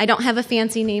 I don't have a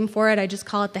fancy name for it. I just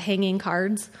call it the hanging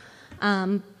cards.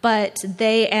 But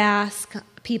they ask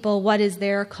people what is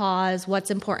their cause,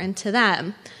 what's important to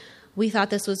them. We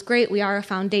thought this was great. We are a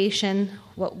foundation.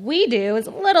 What we do is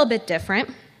a little bit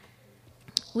different.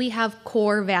 We have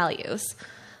core values.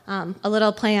 A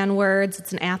little play on words.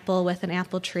 It's an apple with an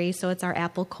apple tree, so it's our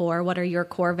apple core. What are your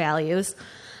core values?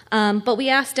 But we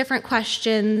ask different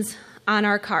questions on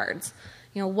our cards.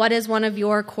 What is one of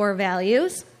your core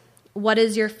values? What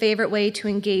is your favorite way to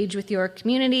engage with your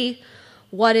community?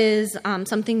 What is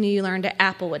something new you learned at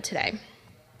Applewood today?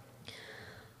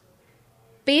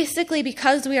 Basically,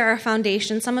 because we are a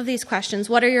foundation, some of these questions,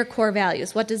 what are your core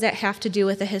values? What does that have to do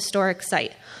with a historic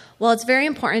site? Well, it's very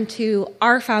important to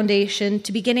our foundation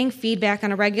to be getting feedback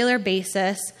on a regular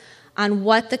basis on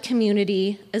what the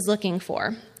community is looking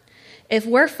for. If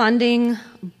we're funding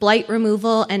blight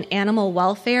removal and animal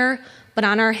welfare, but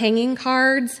on our hanging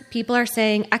cards, people are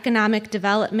saying economic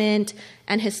development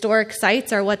and historic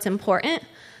sites are what's important,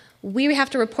 we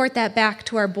have to report that back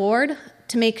to our board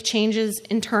to make changes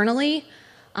internally.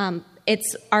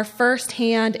 It's our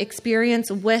firsthand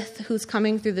experience with who's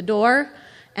coming through the door,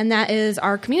 and that is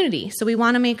our community. So we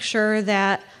want to make sure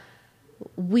that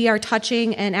we are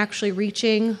touching and actually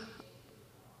reaching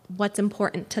what's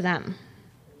important to them.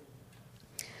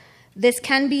 This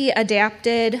can be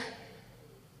adapted.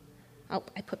 Oh,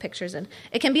 I put pictures in.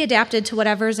 It can be adapted to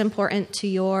whatever is important to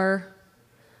your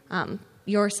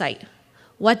site.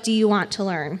 What do you want to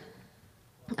learn?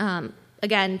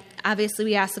 Again, obviously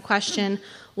we ask the question,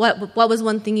 what was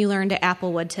one thing you learned at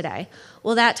Applewood today?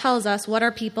 Well, that tells us what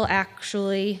are people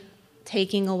actually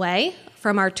taking away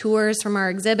from our tours, from our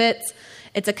exhibits.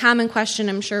 It's a common question.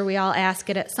 I'm sure we all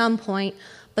ask it at some point,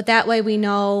 but that way we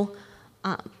know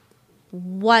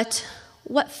what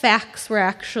facts were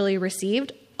actually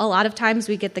received. A lot of times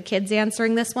we get the kids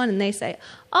answering this one, and they say,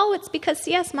 oh, it's because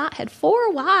C.S. Mott had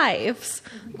 4 wives.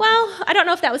 Well, I don't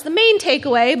know if that was the main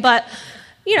takeaway, but,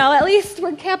 at least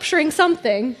we're capturing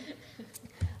something.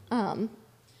 The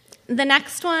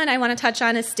next one I want to touch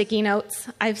on is sticky notes.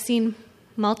 I've seen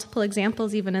multiple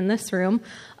examples, even in this room,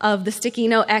 of the sticky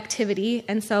note activity.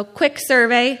 And so quick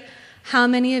survey. How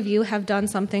many of you have done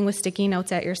something with sticky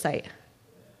notes at your site?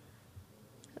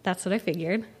 That's what I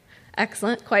figured.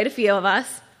 Excellent. Quite a few of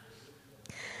us.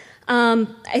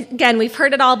 Again, we've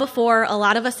heard it all before. A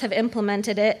lot of us have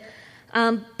implemented it.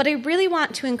 But I really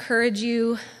want to encourage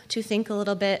you to think a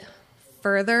little bit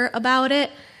further about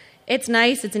it. It's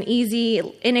nice. It's an easy,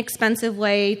 inexpensive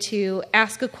way to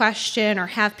ask a question or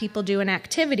have people do an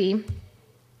activity.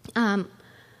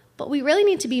 But we really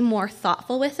need to be more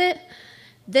thoughtful with it.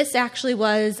 This actually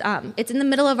was, it's in the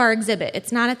middle of our exhibit.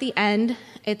 It's not at the end.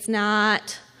 It's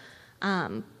not,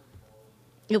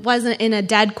 it wasn't in a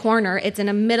dead corner. It's in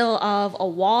the middle of a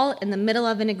wall in the middle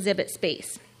of an exhibit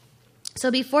space. So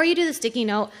before you do the sticky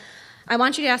note, I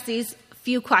want you to ask these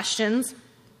few questions.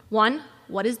 1,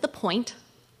 what is the point?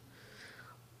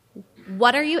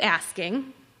 What are you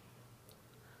asking?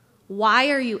 Why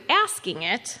are you asking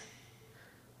it?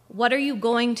 What are you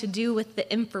going to do with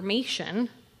the information?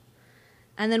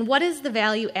 And then what is the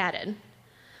value added?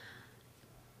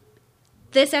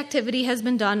 This activity has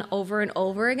been done over and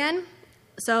over again.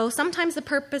 So sometimes the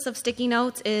purpose of sticky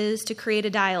notes is to create a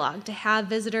dialogue, to have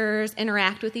visitors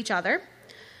interact with each other.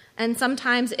 And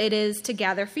sometimes it is to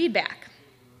gather feedback.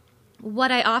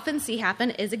 What I often see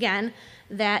happen is, again,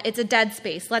 that it's a dead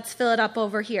space. Let's fill it up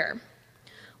over here.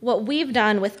 What we've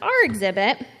done with our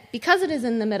exhibit, because it is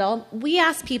in the middle, we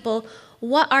ask people,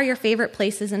 what are your favorite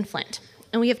places in Flint?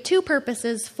 And we have 2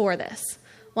 purposes for this.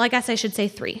 Well, I guess I should say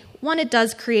 3. 1, it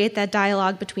does create that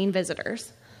dialogue between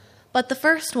visitors. But the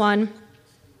first one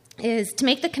is to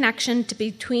make the connection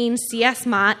between CS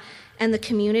Mott and the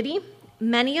community.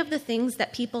 Many of the things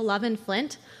that people love in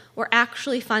Flint were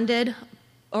actually funded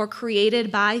or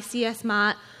created by CS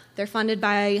Mott. They're funded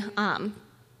by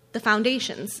the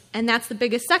foundations. And that's the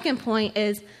biggest second point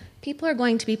is people are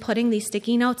going to be putting these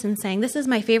sticky notes and saying, this is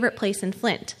my favorite place in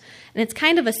Flint. And it's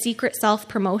kind of a secret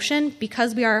self-promotion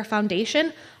because we are a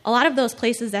foundation. A lot of those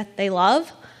places that they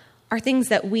love are things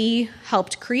that we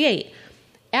helped create.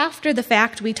 After the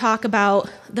fact, we talk about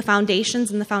the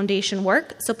foundations and the foundation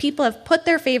work. So people have put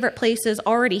their favorite places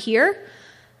already here.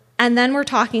 And then we're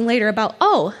talking later about,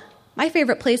 oh, my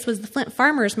favorite place was the Flint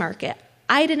Farmers Market.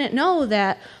 I didn't know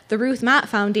that the Ruth Mott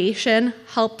Foundation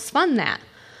helps fund that.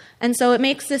 And so it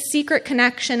makes this secret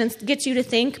connection and gets you to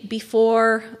think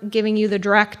before giving you the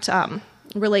direct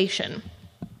relation.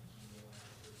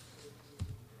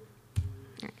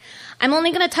 I'm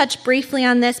only going to touch briefly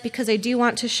on this because I do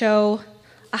want to show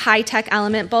a high-tech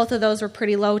element. Both of those were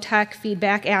pretty low-tech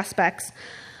feedback aspects.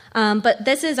 But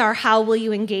this is our How Will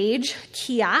You Engage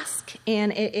kiosk,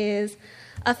 and it is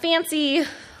a fancy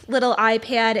little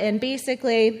iPad, and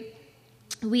basically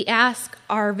we ask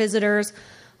our visitors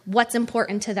what's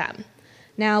important to them.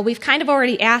 Now, we've kind of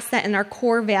already asked that in our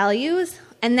core values,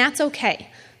 and that's okay.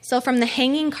 So from the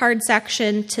hanging card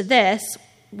section to this,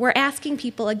 we're asking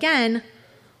people again,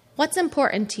 what's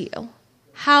important to you?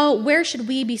 Where should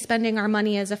we be spending our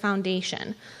money as a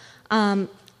foundation?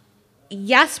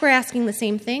 Yes, we're asking the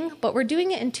same thing, but we're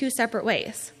doing it in 2 separate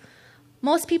ways.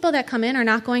 Most people that come in are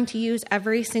not going to use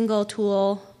every single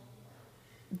tool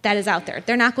that is out there.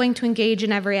 They're not going to engage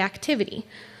in every activity.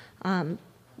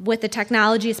 With the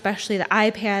technology, especially the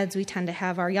iPads, we tend to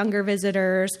have our younger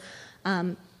visitors.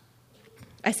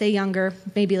 I say younger,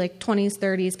 maybe like 20s,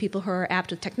 30s, people who are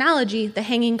apt with technology. The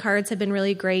hanging cards have been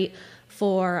really great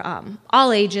for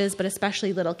all ages, but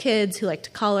especially little kids who like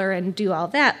to color and do all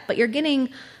that. But you're getting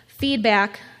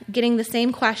feedback, getting the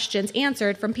same questions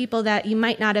answered from people that you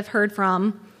might not have heard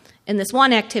from in this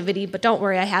one activity, but don't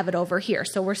worry, I have it over here.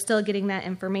 So we're still getting that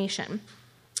information.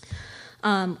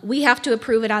 We have to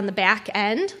approve it on the back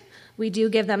end. We do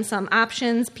give them some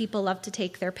options. People love to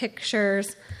take their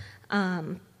pictures.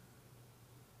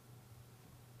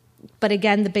 But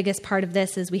again, the biggest part of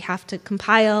this is we have to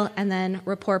compile and then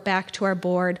report back to our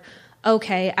board,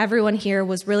 okay, everyone here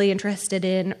was really interested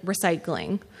in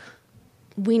recycling.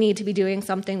 We need to be doing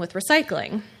something with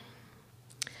recycling.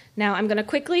 Now, I'm going to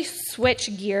quickly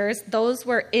switch gears. Those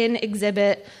were in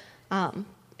exhibit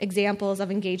examples of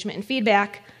engagement and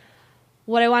feedback.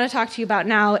 What I want to talk to you about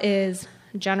now is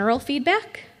general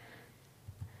feedback.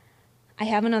 I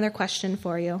have another question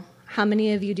for you. How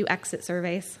many of you do exit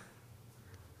surveys?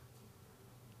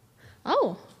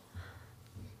 Oh,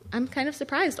 I'm kind of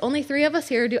surprised. Only 3 of us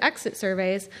here do exit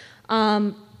surveys.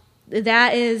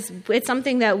 It's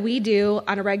something that we do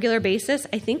on a regular basis.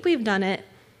 I think we've done it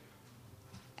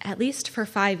at least for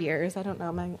 5 years. I don't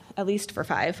know, at least for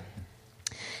 5.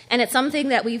 And it's something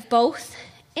that we've both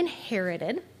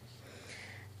inherited.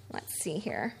 Let's see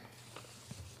here.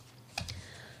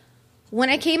 When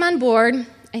I came on board,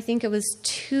 I think it was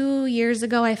 2 years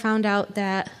ago, I found out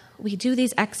that we do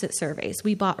these exit surveys.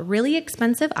 We bought really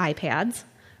expensive iPads,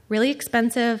 really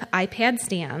expensive iPad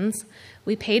stands.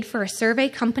 We paid for a survey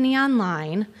company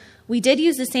online. We did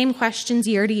use the same questions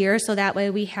year to year, so that way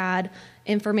we had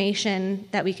information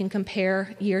that we can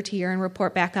compare year to year and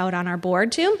report back out on our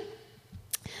board to.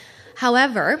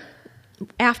 However,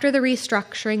 after the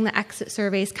restructuring, the exit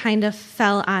surveys kind of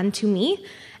fell onto me,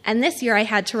 and this year I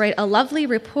had to write a lovely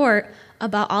report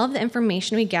about all of the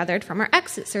information we gathered from our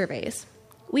exit surveys.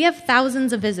 We have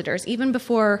thousands of visitors, even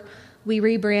before we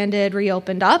rebranded,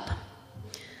 reopened up.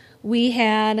 We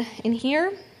had, in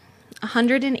here,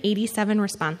 187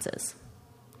 responses.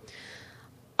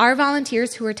 Our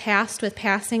volunteers who were tasked with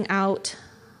passing out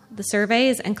the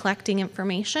surveys and collecting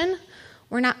information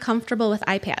were not comfortable with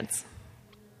iPads.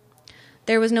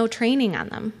 There was no training on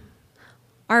them.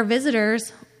 Our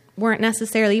visitors weren't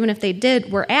necessarily, even if they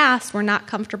did, were asked, were not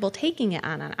comfortable taking it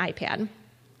on an iPad.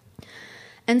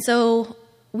 And so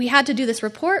we had to do this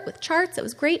report with charts. It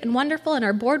was great and wonderful, and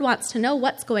our board wants to know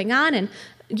what's going on. And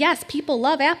yes, people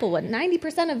love Applewood.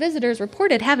 90% of visitors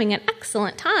reported having an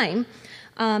excellent time,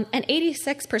 and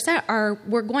 86%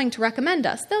 were going to recommend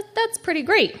us. That's pretty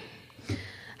great.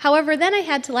 However, then I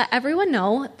had to let everyone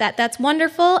know that that's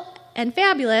wonderful and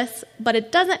fabulous, but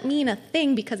it doesn't mean a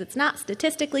thing because it's not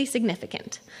statistically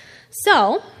significant.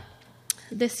 So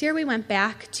this year we went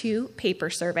back to paper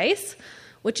surveys,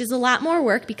 which is a lot more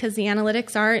work because the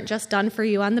analytics aren't just done for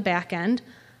you on the back end.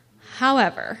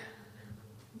 However,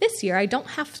 this year I don't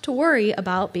have to worry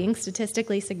about being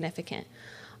statistically significant.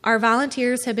 Our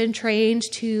volunteers have been trained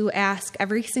to ask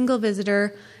every single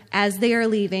visitor as they are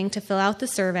leaving to fill out the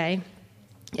survey.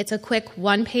 It's a quick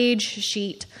one-page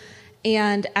sheet,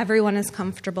 and everyone is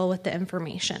comfortable with the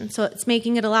information. So it's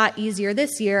making it a lot easier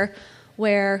this year,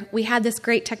 where we had this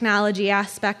great technology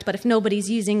aspect, but if nobody's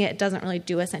using it, it doesn't really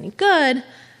do us any good.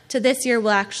 To this year,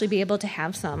 we'll actually be able to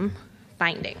have some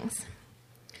findings.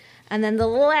 And then the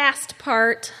last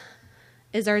part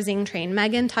is our Zing train.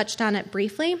 Megan touched on it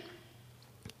briefly.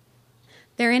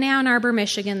 They're in Ann Arbor,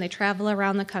 Michigan. They travel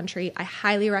around the country. I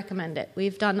highly recommend it.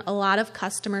 We've done a lot of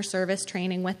customer service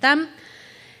training with them.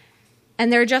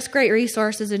 And they're just great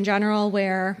resources in general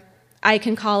where I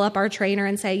can call up our trainer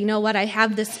and say, you know what, I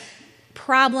have this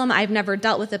problem. I've never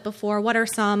dealt with it before. What are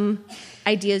some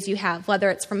ideas you have, whether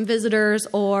it's from visitors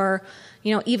or,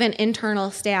 even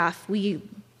internal staff? We've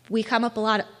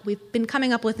been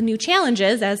coming up with new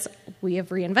challenges as we have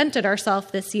reinvented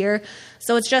ourselves this year.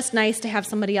 So it's just nice to have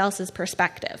somebody else's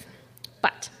perspective.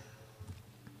 But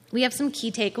we have some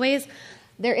key takeaways.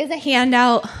 There is a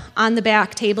handout on the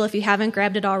back table if you haven't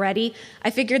grabbed it already. I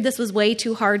figured this was way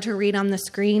too hard to read on the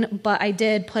screen, but I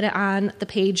did put it on the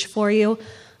page for you.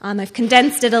 I've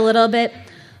condensed it a little bit,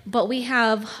 but we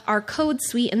have our code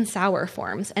sweet and sour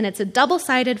forms, and it's a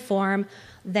double-sided form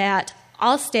that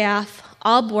all staff,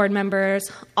 all board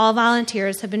members, all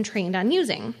volunteers have been trained on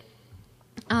using.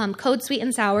 Code sweet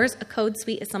and sours, a code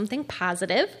sweet is something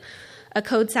positive, a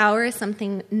code sour is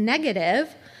something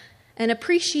negative, and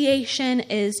appreciation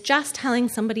is just telling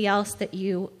somebody else that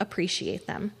you appreciate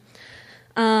them.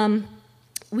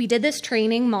 We did this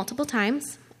training multiple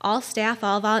times. All staff,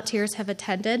 all volunteers have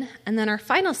attended. And then our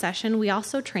final session, we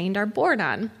also trained our board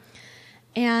on.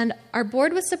 And our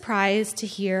board was surprised to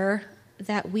hear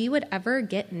that we would ever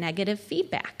get negative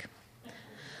feedback.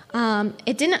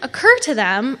 It didn't occur to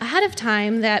them ahead of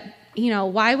time that,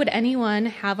 why would anyone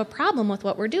have a problem with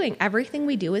what we're doing? Everything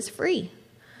we do is free.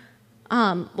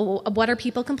 What are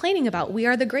people complaining about? We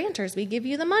are the grantors. We give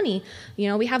you the money.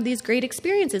 We have these great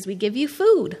experiences. We give you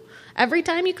food every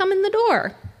time you come in the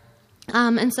door.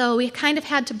 And so we kind of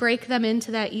had to break them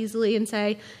into that easily and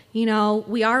say,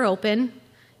 we are open.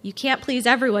 You can't please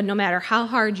everyone no matter how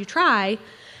hard you try.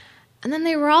 And then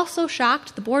they were also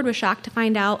shocked, the board was shocked to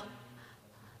find out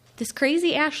this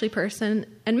crazy Ashley person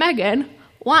and Megan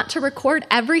want to record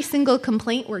every single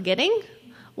complaint we're getting.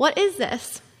 What is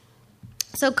this?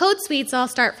 So Code Suites, I'll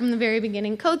start from the very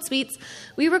beginning. Code Suites,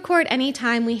 we record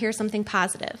anytime we hear something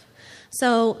positive.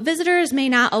 So visitors may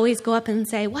not always go up and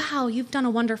say, wow, you've done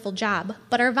a wonderful job.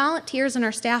 But our volunteers and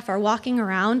our staff are walking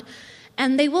around,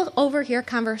 and they will overhear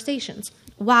conversations.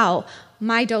 Wow,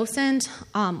 my docent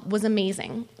was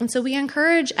amazing. And so we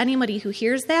encourage anybody who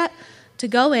hears that to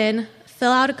go in,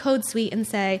 fill out a Code Suite, and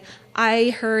say, I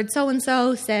heard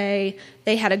so-and-so say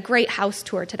they had a great house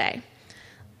tour today.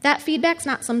 That feedback's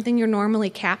not something you're normally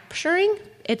capturing.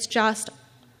 It's just,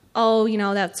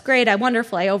 that's great,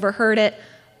 wonderful, I overheard it.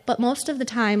 But most of the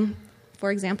time,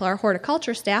 for example, our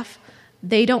horticulture staff,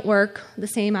 they don't work the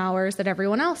same hours that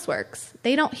everyone else works.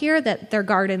 They don't hear that their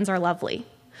gardens are lovely.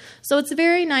 So it's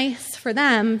very nice for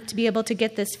them to be able to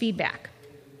get this feedback.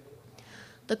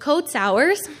 The code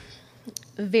sours,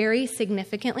 vary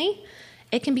significantly.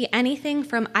 It can be anything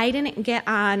from I didn't get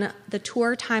on the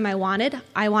tour time I wanted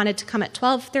to come at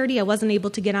 12:30, I wasn't able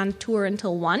to get on tour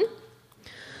until 1,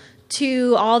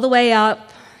 to all the way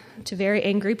up to very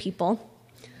angry people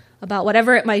about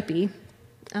whatever it might be.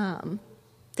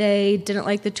 They didn't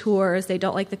like the tours, they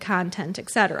don't like the content,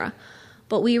 etc.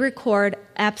 But we record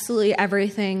absolutely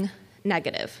everything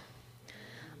negative.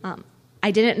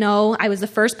 I didn't know, I was the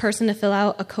first person to fill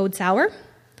out a code sour,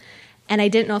 and I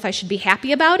didn't know if I should be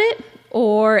happy about it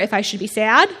or if I should be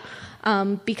sad,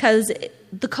 because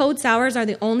the code sours are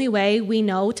the only way we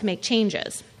know to make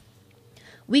changes.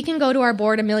 We can go to our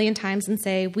board a million times and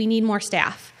say, we need more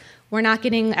staff. We're not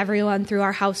getting everyone through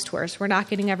our house tours. We're not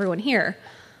getting everyone here.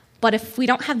 But if we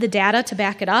don't have the data to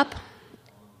back it up,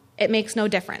 it makes no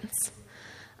difference.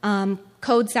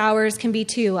 Code sours can be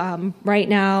too. Right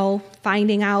now,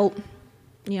 finding out,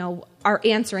 our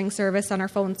answering service on our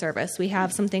phone service. We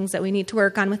have some things that we need to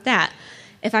work on with that.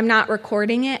 If I'm not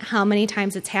recording it, how many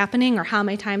times it's happening or how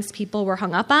many times people were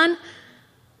hung up on,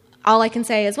 all I can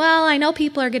say is, well, I know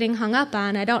people are getting hung up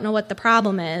on. I don't know what the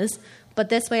problem is, but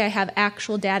this way I have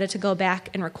actual data to go back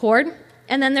and record.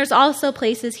 And then there's also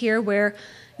places here where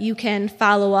you can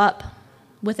follow up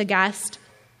with a guest.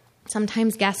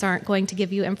 Sometimes guests aren't going to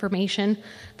give you information.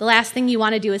 The last thing you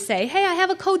want to do is say, hey, I have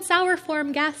a code sour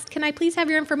form guest. Can I please have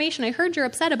your information? I heard you're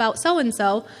upset about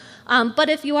so-and-so. But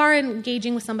if you are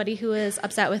engaging with somebody who is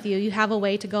upset with you, you have a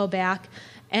way to go back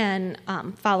and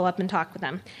follow up and talk with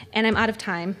them. And I'm out of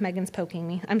time. Megan's poking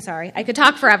me. I'm sorry. I could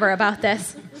talk forever about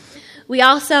this. We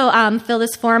also fill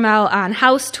this form out on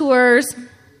house tours.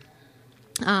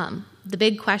 The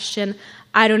big question,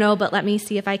 I don't know, but let me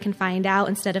see if I can find out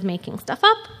instead of making stuff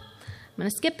up. I'm going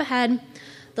to skip ahead.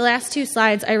 The last 2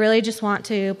 slides, I really just want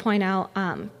to point out,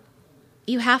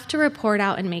 you have to report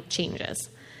out and make changes.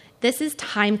 This is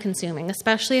time consuming,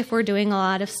 especially if we're doing a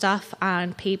lot of stuff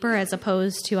on paper as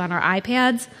opposed to on our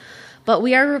iPads. But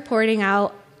we are reporting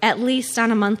out at least on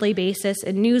a monthly basis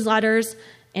in newsletters,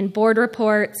 in board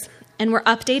reports, and we're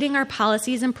updating our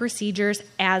policies and procedures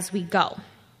as we go.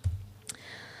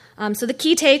 So the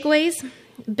key takeaways: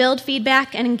 build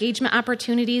feedback and engagement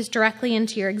opportunities directly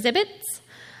into your exhibits.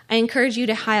 I encourage you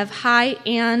to have high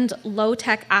and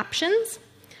low-tech options.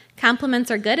 Compliments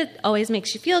are good. It always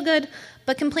makes you feel good.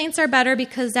 But complaints are better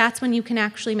because that's when you can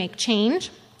actually make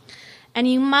change.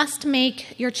 And you must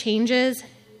make your changes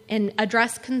and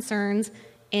address concerns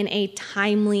in a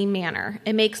timely manner.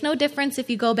 It makes no difference if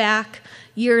you go back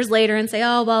years later and say,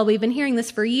 oh, well, we've been hearing this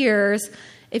for years.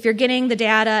 If you're getting the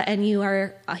data and you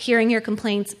are hearing your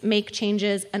complaints, make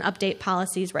changes and update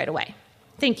policies right away.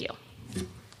 Thank you.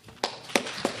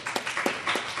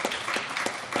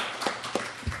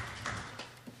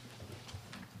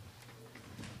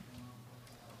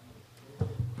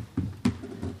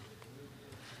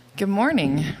 Good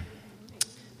morning.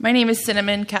 My name is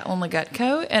Cinnamon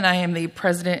Catlin-Legutko, and I am the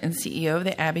president and CEO of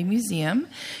the Abbey Museum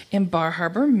in Bar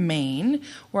Harbor, Maine,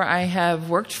 where I have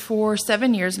worked for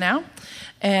 7 years now.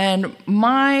 And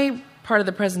my part of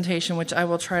the presentation, which I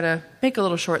will try to make a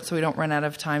little short so we don't run out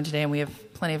of time today and we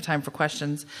have plenty of time for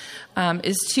questions,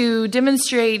 is to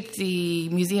demonstrate the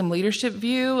museum leadership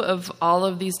view of all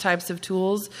of these types of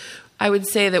tools. I would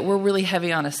say that we're really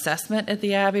heavy on assessment at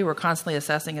the Abbey. We're constantly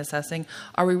assessing.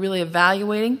 Are we really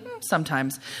evaluating?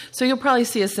 Sometimes. So you'll probably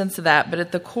see a sense of that, but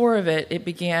at the core of it, it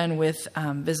began with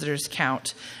visitors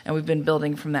count, and we've been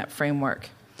building from that framework.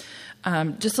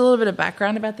 Just a little bit of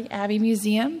background about the Abbey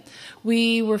Museum.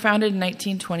 We were founded in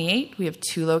 1928. We have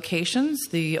 2 locations.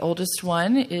 The oldest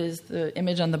one is the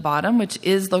image on the bottom, which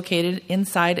is located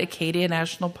inside Acadia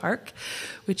National Park,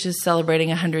 which is celebrating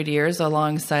 100 years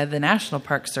alongside the National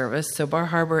Park Service. So Bar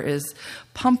Harbor is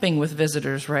pumping with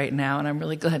visitors right now, and I'm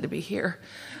really glad to be here.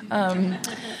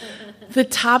 The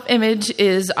top image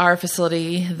is our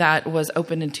facility that was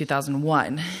opened in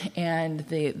 2001, and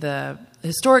the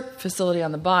historic facility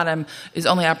on the bottom is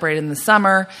only operated in the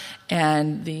summer,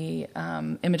 and the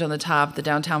image on the top, the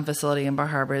downtown facility in Bar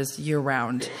Harbor, is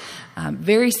year-round.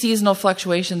 Very seasonal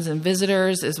fluctuations in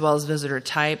visitors as well as visitor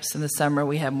types. In the summer,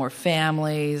 we have more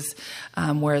families,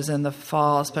 whereas in the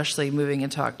fall, especially moving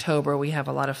into October, we have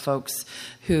a lot of folks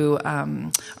who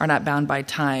are not bound by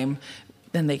time.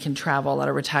 Then they can travel, a lot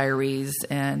of retirees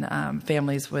and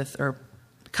families with, or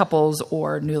couples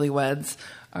or newlyweds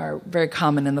are very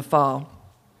common in the fall.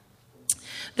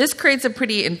 This creates a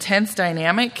pretty intense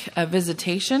dynamic of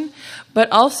visitation, but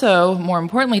also, more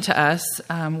importantly to us,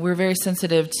 we're very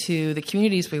sensitive to the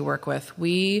communities we work with.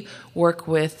 We work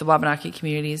with the Wabanaki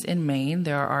communities in Maine.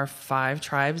 There are 5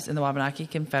 tribes in the Wabanaki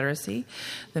Confederacy: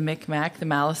 the Micmac, the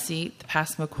Maliseet, the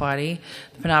Passamaquoddy,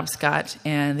 the Penobscot,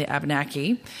 and the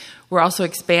Abenaki. We're also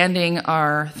expanding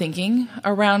our thinking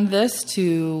around this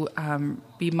to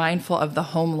be mindful of the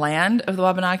homeland of the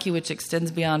Wabanaki, which extends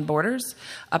beyond borders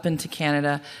up into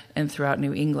Canada and throughout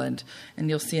New England. And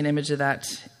you'll see an image of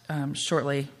that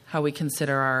shortly, how we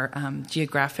consider our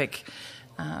geographic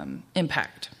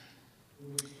impact.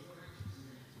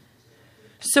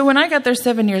 So when I got there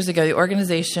 7 years ago, the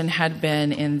organization had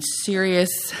been in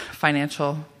serious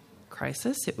financial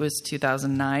crisis. It was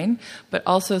 2009, but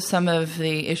also some of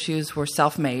the issues were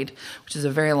self-made, which is a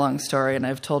very long story, and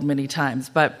I've told many times.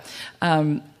 But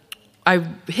I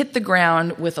hit the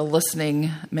ground with a listening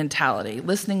mentality,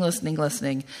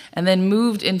 listening, and then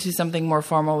moved into something more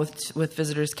formal with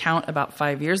Visitors Count about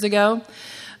 5 years ago.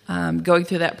 Going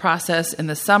through that process in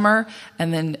the summer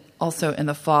and then also in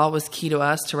the fall was key to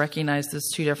us to recognize those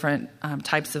two different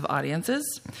types of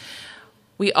audiences.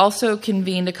 We also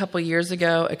convened a couple years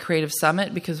ago a creative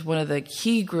summit because one of the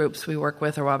key groups we work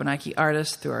with are Wabanaki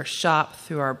artists through our shop,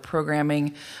 through our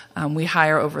programming. We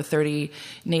hire over 30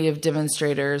 Native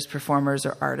demonstrators, performers,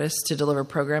 or artists to deliver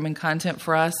programming content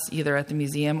for us, either at the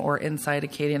museum or inside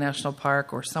Acadia National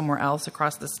Park or somewhere else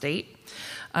across the state.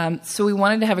 So we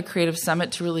wanted to have a creative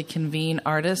summit to really convene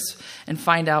artists and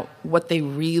find out what they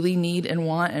really need and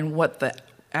want and what the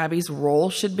Abbey's role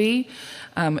should be.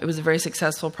 It was a very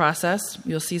successful process.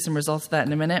 You'll see some results of that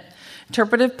in a minute.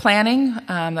 Interpretive planning,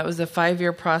 that was a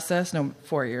 5-year process. No,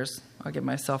 4 years. I'll give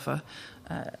myself a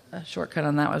shortcut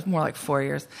on that. It was more like 4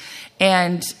 years.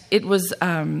 And it was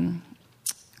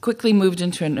quickly moved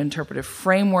into an interpretive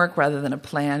framework rather than a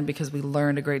plan because we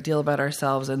learned a great deal about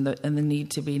ourselves and the need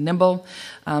to be nimble.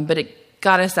 But it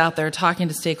got us out there talking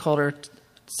to stakeholder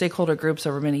groups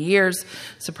over many years,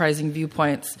 surprising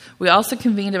viewpoints. We also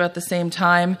convened about the same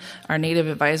time our Native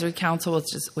Advisory Council,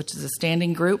 which is a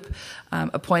standing group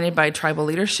appointed by tribal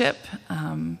leadership,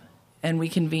 and we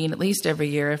convene at least every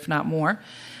year, if not more.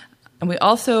 And we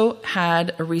also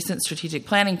had a recent strategic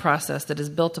planning process that is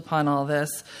built upon all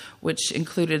this, which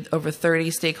included over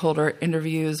 30 stakeholder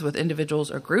interviews with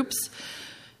individuals or groups.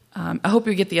 I hope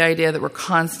you get the idea that we're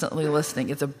constantly listening.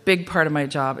 It's a big part of my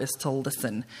job is to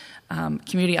listen.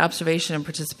 Community observation and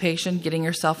participation, getting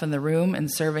yourself in the room and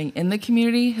serving in the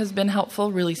community has been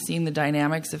helpful, really seeing the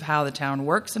dynamics of how the town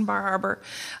works in Bar Harbor,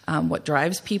 what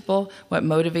drives people, what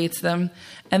motivates them,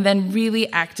 and then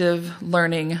really active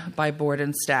learning by board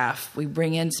and staff. We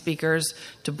bring in speakers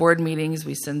to board meetings.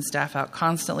 We send staff out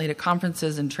constantly to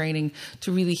conferences and training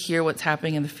to really hear what's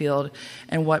happening in the field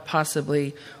and what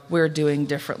possibly we're doing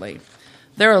differently.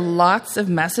 There are lots of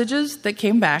messages that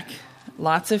came back,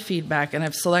 lots of feedback, and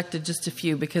I've selected just a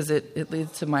few because it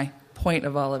leads to my point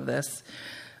of all of this.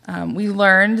 We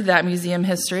learned that museum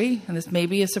history, and this may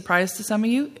be a surprise to some of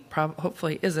you,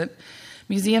 hopefully isn't,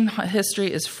 museum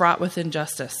history is fraught with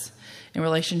injustice in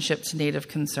relationship to Native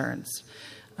concerns.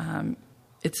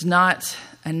 It's not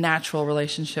a natural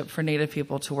relationship for Native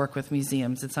people to work with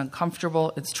museums. It's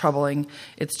uncomfortable, it's troubling,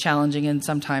 it's challenging, and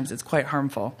sometimes it's quite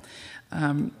harmful.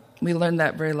 We learned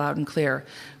that very loud and clear.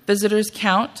 Visitors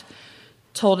Count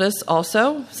told us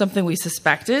also something we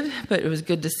suspected, but it was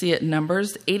good to see it in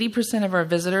numbers. 80% of our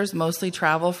visitors mostly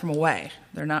travel from away.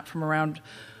 They're not from around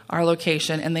our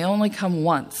location, and they only come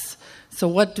once. So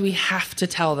what do we have to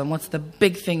tell them? What's the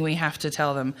big thing we have to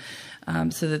tell them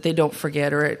so that they don't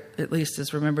forget, or at least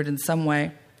is remembered in some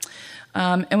way?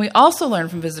 And we also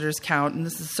learned from Visitors Count, and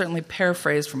this is certainly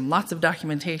paraphrased from lots of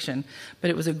documentation, but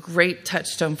it was a great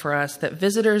touchstone for us, that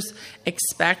visitors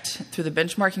expect, through the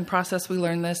benchmarking process we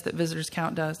learned this, that Visitors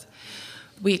Count does,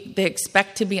 they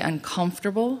expect to be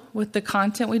uncomfortable with the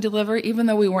content we deliver, even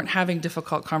though we weren't having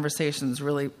difficult conversations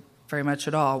really very much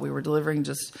at all. We were delivering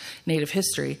just Native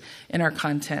history in our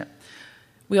content.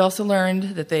 We also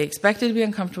learned that they expected to be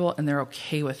uncomfortable, and they're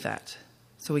okay with that.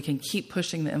 So we can keep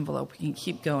pushing the envelope. We can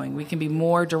keep going. We can be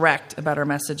more direct about our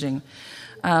messaging.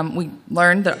 We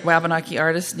learned that Wabanaki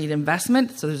artists need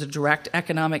investment, so there's a direct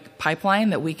economic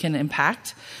pipeline that we can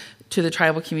impact to the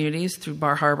tribal communities through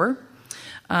Bar Harbor.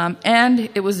 And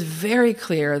it was very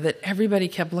clear that everybody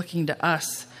kept looking to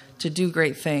us to do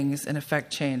great things and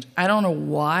affect change. I don't know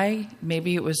why.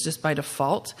 Maybe it was just by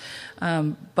default.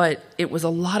 But it was a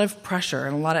lot of pressure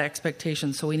and a lot of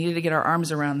expectations, so we needed to get our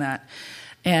arms around that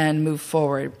and move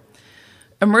forward.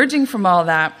 Emerging from all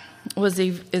that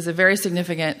is a very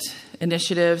significant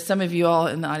initiative. Some of you all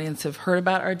in the audience have heard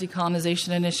about our decolonization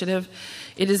initiative.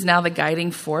 It is now the guiding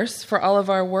force for all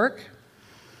of our work.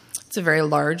 It's a very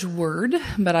large word,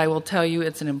 but I will tell you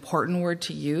it's an important word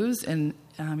to use, and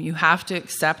you have to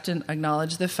accept and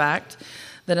acknowledge the fact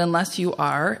that unless you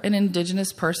are an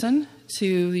indigenous person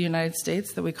to the United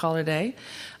States that we call today,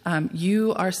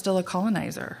 you are still a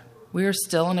colonizer. We are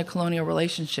still in a colonial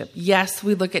relationship. Yes,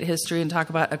 we look at history and talk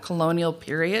about a colonial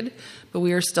period, but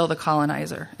we are still the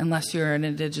colonizer, unless you're an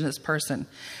indigenous person.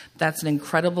 That's an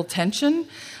incredible tension.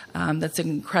 That's an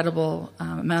incredible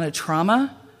amount of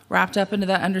trauma wrapped up into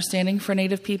that understanding for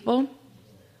Native people.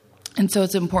 And so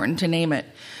it's important to name it.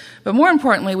 But more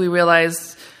importantly, we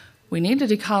realize we need to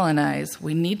decolonize.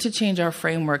 We need to change our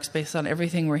frameworks based on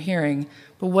everything we're hearing.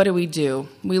 But what do?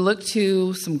 We look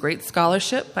to some great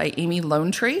scholarship by Amy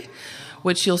Lonetree,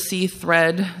 which you'll see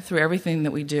thread through everything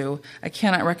that we do. I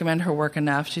cannot recommend her work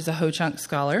enough. She's a Ho-Chunk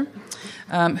scholar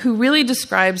who really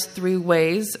describes 3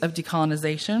 ways of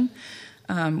decolonization,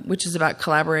 which is about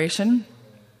collaboration.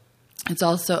 It's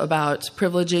also about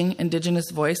privileging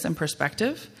indigenous voice and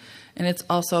perspective. And it's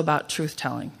also about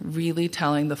truth-telling, really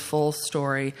telling the full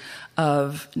story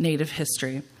of Native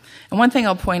history. And one thing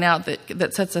I'll point out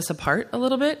that sets us apart a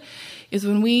little bit is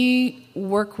when we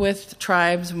work with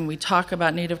tribes, when we talk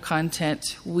about Native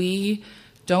content, we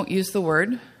don't use the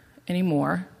word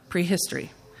anymore,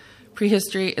 prehistory.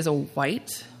 Prehistory is a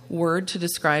white word to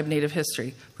describe Native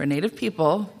history. For Native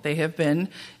people, they have been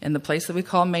in the place that we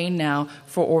call Maine now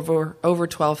for over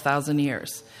 12,000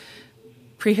 years.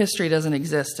 Prehistory doesn't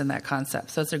exist in that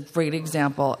concept. So it's a great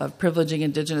example of privileging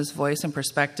indigenous voice and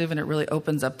perspective, and it really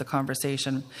opens up the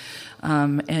conversation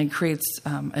and creates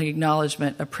an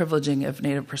acknowledgement, a privileging of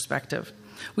Native perspective.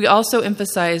 We also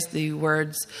emphasize the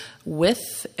words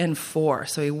with and for.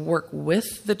 So we work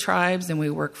with the tribes and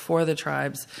we work for the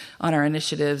tribes on our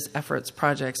initiatives, efforts,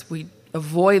 projects. We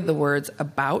avoid the words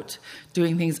about,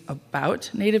 doing things about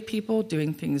Native people,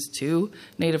 doing things to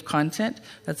Native content.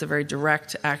 That's a very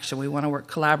direct action. We want to work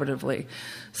collaboratively.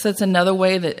 So that's another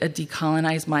way that a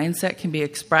decolonized mindset can be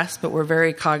expressed, but we're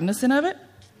very cognizant of it.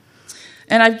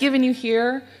 And I've given you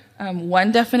here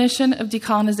one definition of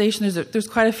decolonization. There's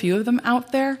quite a few of them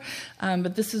out there,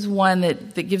 but this is one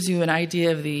that gives you an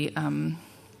idea of the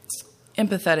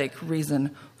empathetic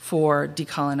reason for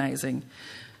decolonizing.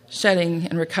 Shedding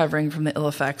and recovering from the ill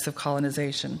effects of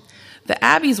colonization. The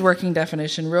Abbey's working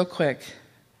definition, real quick.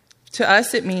 To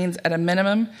us, it means, at a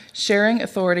minimum, sharing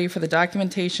authority for the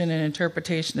documentation and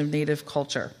interpretation of Native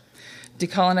culture.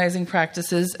 Decolonizing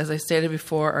practices, as I stated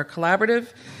before, are collaborative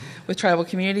with tribal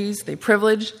communities. They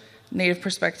privilege Native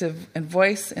perspective and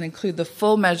voice and include the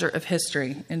full measure of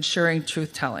history, ensuring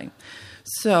truth-telling.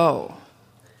 So,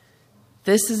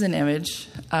 this is an image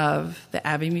of the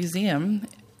Abbey Museum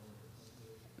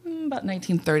about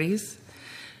 1930s.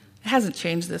 It hasn't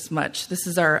changed this much. This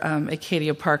is our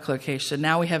Acadia Park location.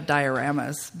 Now we have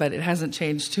dioramas, but it hasn't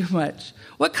changed too much.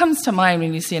 What comes to mind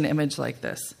when you see an image like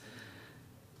this?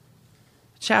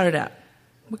 Shout it out.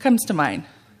 What comes to mind?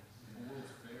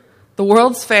 The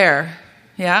World's Fair.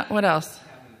 Yeah, what else?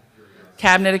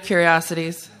 Cabinet of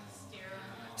Curiosities.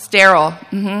 Sterile.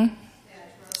 Mm-hmm.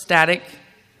 Static.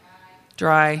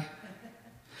 Dry.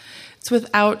 It's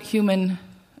without human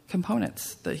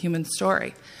components, the human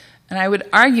story. And I would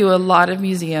argue a lot of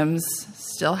museums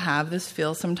still have this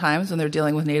feel sometimes when they're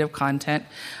dealing with Native content,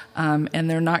 and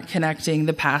they're not connecting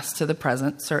the past to the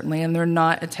present, certainly, and they're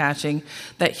not attaching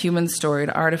that human story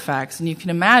to artifacts. And you can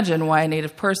imagine why a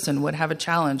Native person would have a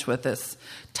challenge with this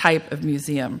type of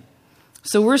museum.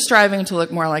 So we're striving to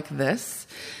look more like this.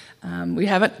 We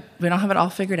don't have it all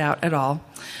figured out at all.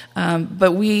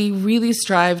 But we really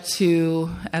strive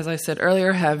to, as I said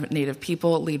earlier, have Native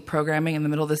people lead programming. In the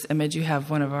middle of this image, you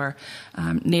have one of our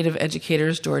Native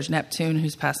educators, George Neptune,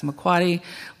 who's Passamaquoddy,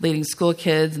 leading school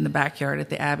kids in the backyard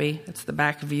at the Abbey. That's the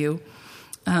back view.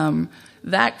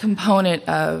 That component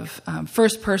of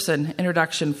first-person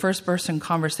introduction, first-person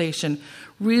conversation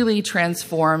really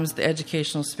transforms the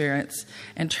educational experience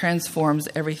and transforms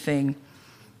everything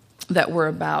that we're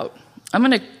about. I'm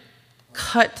going to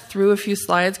cut through a few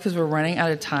slides because we're running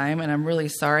out of time, and I'm really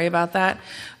sorry about that.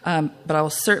 But I will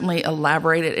certainly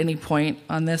elaborate at any point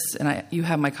on this, and you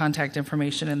have my contact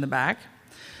information in the back.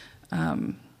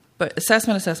 But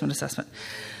assessment.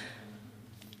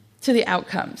 To the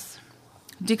outcomes.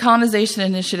 Decolonization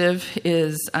initiative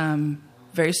is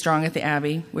very strong at the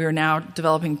Abbey. We are now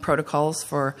developing protocols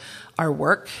for our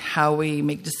work, how we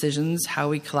make decisions, how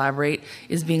we collaborate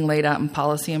is being laid out in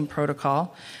policy and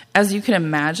protocol. As you can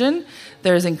imagine,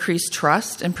 there's increased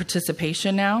trust and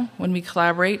participation now when we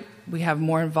collaborate. We have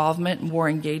more involvement, more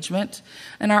engagement,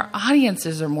 and our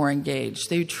audiences are more engaged.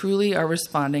 They truly are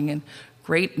responding in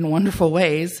great and wonderful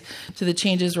ways to the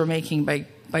changes we're making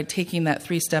by taking that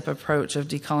 3-step approach of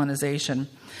decolonization.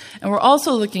 And we're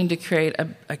also looking to create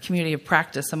a community of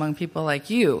practice among people like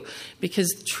you,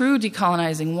 because true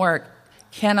decolonizing work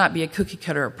cannot be a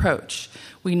cookie-cutter approach.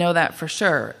 We know that for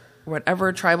sure.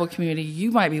 whatever tribal community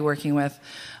you might be working with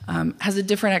has a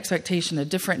different expectation, a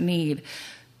different need.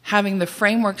 Having the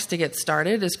frameworks to get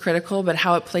started is critical, but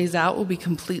how it plays out will be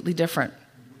completely different.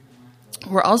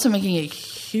 We're also making a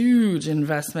huge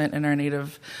investment in our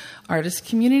Native artist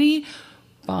community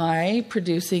by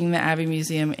producing the Abbey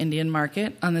Museum Indian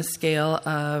Market on the scale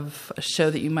of a show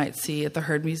that you might see at the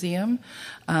Heard Museum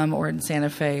or in Santa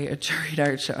Fe, a juried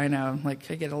art show. I know, I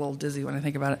get a little dizzy when I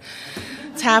think about it.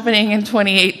 It's happening in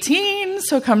 2018,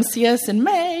 so come see us in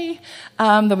May.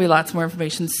 There'll be lots more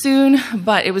information soon,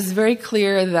 but it was very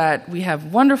clear that we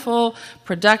have wonderful,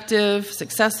 productive,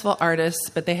 successful artists,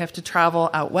 but they have to travel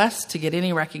out west to get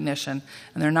any recognition,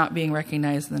 and they're not being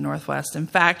recognized in the Northwest. In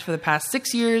fact, for the past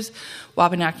 6 years,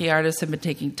 Wabanaki artists have been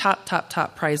taking top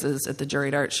prizes at the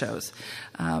juried art shows,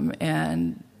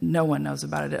 and no one knows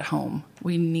about it at home.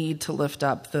 We need to lift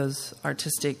up those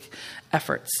artistic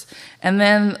efforts. And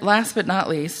then last but not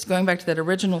least, going back to that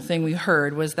original thing we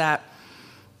heard, was that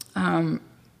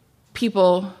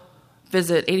people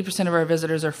visit, 80% of our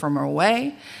visitors are from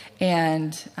away,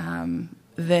 and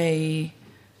they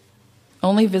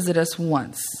only visit us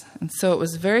once. And so it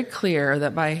was very clear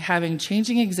that by having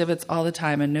changing exhibits all the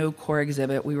time and no core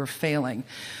exhibit, we were failing.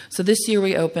 So this year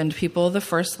we opened People of the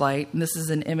First Light, and this is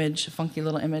an image, a funky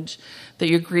little image, that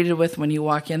you're greeted with when you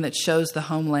walk in that shows the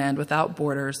homeland without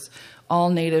borders, all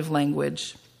native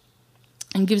language,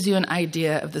 and gives you an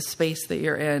idea of the space that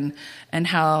you're in and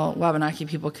how Wabanaki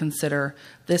people consider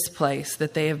this place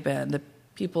that they have been, the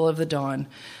people of the dawn,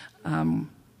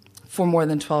 for more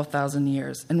than 12,000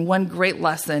 years. And one great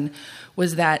lesson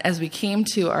was that as we came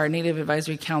to our Native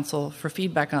Advisory Council for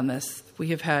feedback on this, we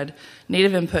have had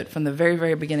Native input from the very,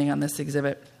 very beginning on this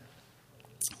exhibit.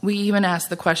 We even asked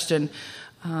the question,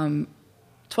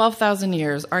 12,000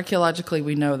 years, archaeologically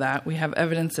we know that, we have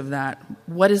evidence of that.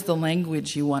 What is the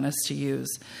language you want us to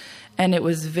use? And it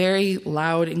was very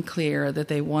loud and clear that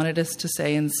they wanted us to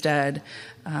say instead,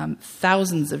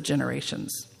 thousands of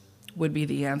generations would be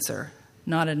the answer,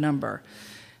 not a number.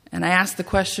 And I asked the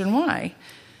question, why?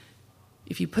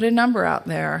 If you put a number out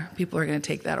there, people are going to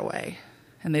take that away.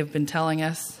 And they've been telling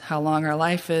us how long our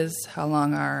life is, how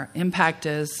long our impact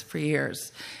is for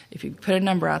years. If you put a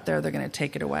number out there, they're going to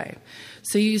take it away.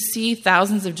 So you see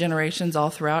thousands of generations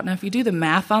all throughout. Now, if you do the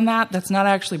math on that, that's not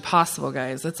actually possible,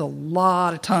 guys. That's a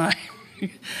lot of time.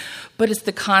 But it's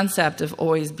the concept of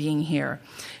always being here.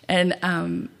 And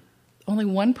only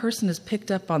one person has picked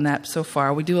up on that so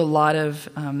far. We do a lot of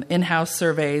in-house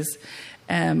surveys.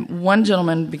 One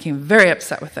gentleman became very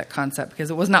upset with that concept because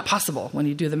it was not possible when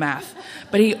you do the math.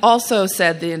 But he also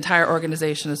said the entire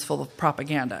organization is full of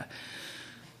propaganda.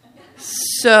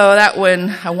 So that one,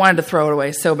 I wanted to throw it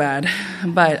away so bad.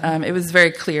 But it was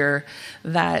very clear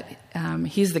that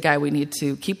he's the guy we need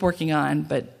to keep working on,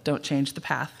 but don't change the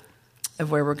path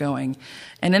of where we're going.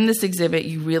 And in this exhibit,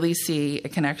 you really see a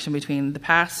connection between the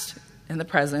past and the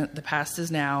present. The past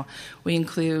is now. We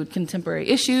include contemporary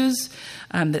issues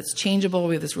that's changeable.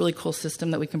 We have this really cool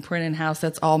system that we can print in-house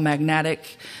that's all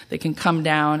magnetic. They can come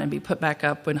down and be put back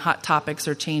up when hot topics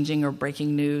are changing or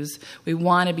breaking news. We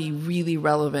want to be really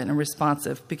relevant and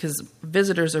responsive because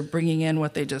visitors are bringing in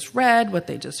what they just read, what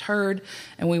they just heard,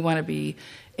 and we want to be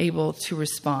able to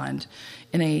respond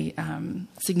in a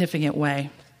significant way.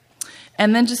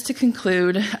 And then just to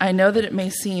conclude, I know that it may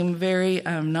seem very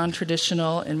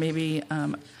non-traditional and maybe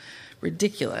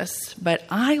ridiculous, but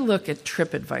I look at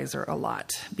TripAdvisor a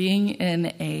lot. Being in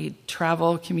a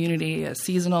travel community, a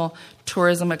seasonal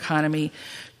tourism economy,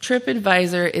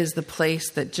 TripAdvisor is the place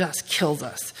that just kills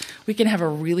us. We can have a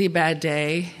really bad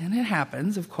day, and it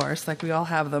happens, of course, like we all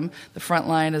have them. The front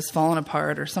line has fallen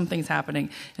apart or something's happening,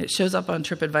 and it shows up on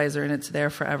TripAdvisor, and it's there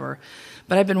forever.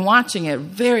 But I've been watching it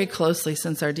very closely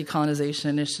since our decolonization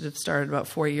initiative started about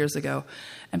 4 years ago,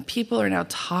 and people are now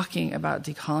talking about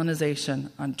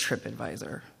decolonization on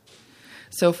TripAdvisor.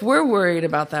 So if we're worried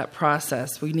about that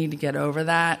process, we need to get over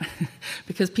that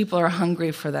because people are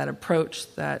hungry for that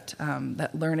approach, that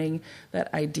learning,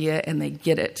 that idea, and they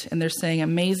get it. And they're saying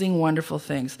amazing, wonderful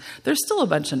things. There's still a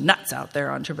bunch of nuts out there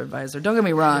on TripAdvisor. Don't get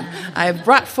me wrong. I've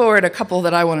brought forward a couple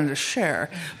that I wanted to share,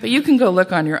 but you can go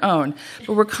look on your own.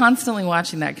 But we're constantly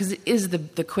watching that because it is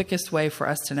the quickest way for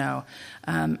us to know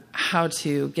how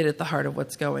to get at the heart of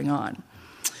what's going on.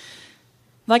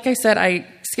 Like I said, I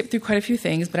skipped through quite a few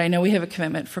things, but I know we have a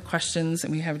commitment for questions,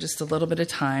 and we have just a little bit of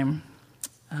time.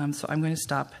 So I'm going to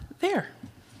stop there.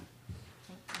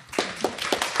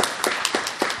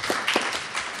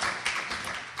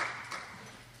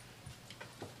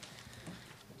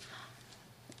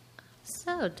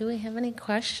 So, do we have any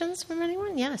questions from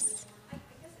anyone? Yes. I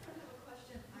guess I don't have a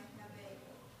question. I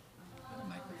have a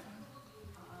microphone.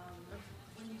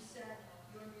 When you said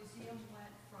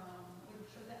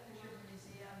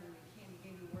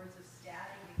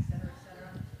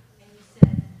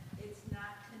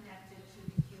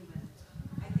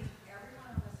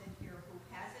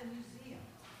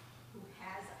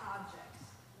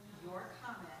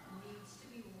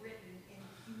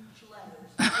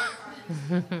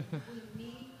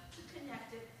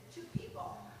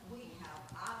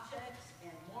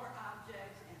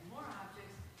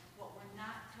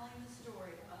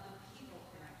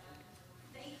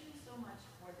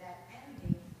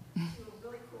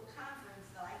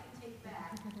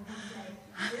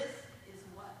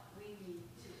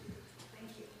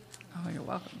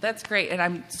welcome. That's great. And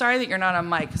I'm sorry that you're not on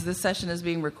mic because this session is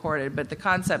being recorded, but the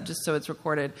concept, just so it's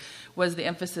recorded, was the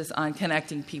emphasis on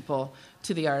connecting people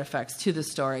to the artifacts, to the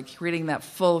story, creating that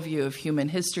full view of human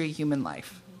history, human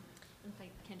life. If I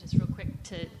can just real quick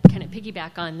to kind of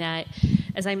piggyback on that,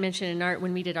 as I mentioned in art,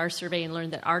 when we did our survey and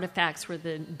learned that artifacts were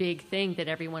the big thing that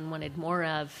everyone wanted more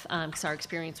of, because our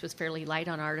experience was fairly light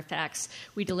on artifacts,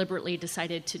 we deliberately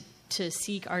decided to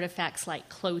seek artifacts like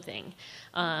clothing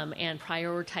and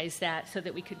prioritize that so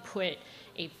that we could put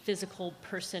a physical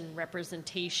person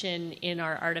representation in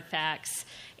our artifacts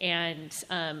and,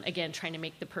 again, trying to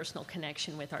make the personal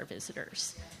connection with our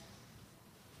visitors.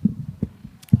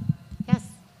 Yes.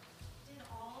 Did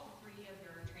all three of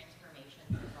your transformations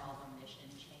involve a mission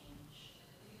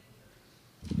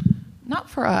change? Not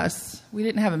for us. We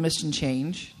didn't have a mission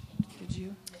change. Did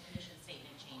you? Mission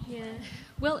statement change? Yeah.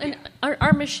 Well, and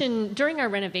our mission, during our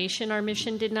renovation, our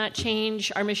mission did not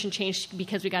change. Our mission changed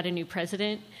because we got a new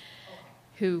president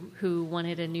who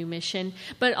wanted a new mission,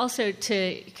 but also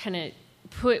to kind of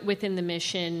put within the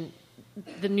mission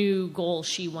the new goal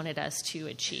she wanted us to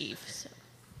achieve. So.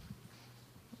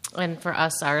 And for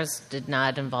us, ours did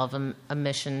not involve a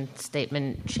mission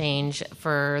statement change.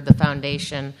 For the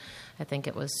foundation, I think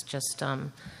it was just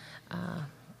a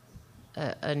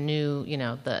new,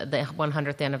 the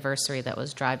 100th anniversary that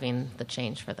was driving the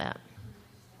change for that.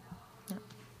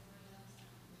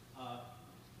 I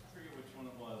forget which one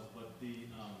it was, but the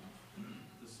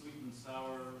sweet and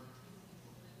sour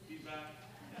feedback.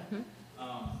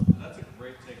 That's a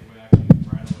great takeaway, actually,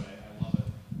 right away. I love it.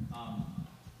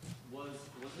 Was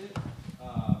it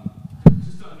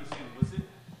just to understand?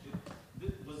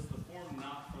 Was the form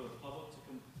not for the public to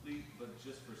complete, but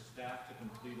just for staff to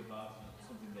complete about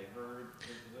something they heard?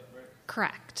 Is that right?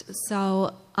 Correct.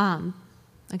 So,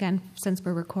 again, since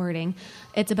we're recording,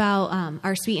 it's about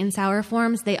our sweet and sour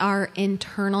forms. They are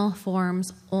internal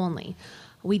forms only.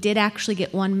 We did actually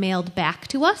get one mailed back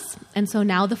to us, and so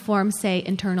now the forms say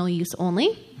internal use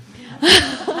only.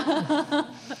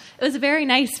 It was a very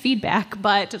nice feedback,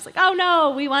 but it's like, oh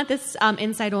no, we want this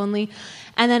inside only.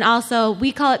 And then also,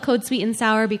 we call it Code Sweet and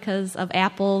Sour because of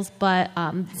apples, but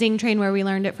Zing Train, where we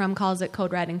learned it from, calls it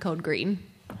Code Red and Code Green.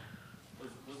 Was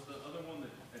the other one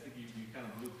that I think you kind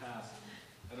of blew past,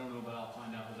 I don't know, but I'll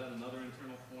find out, was that another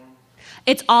internal form?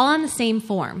 It's all on the same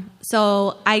form.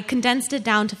 So I condensed it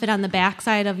down to fit on the back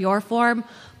side of your form,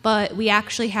 but we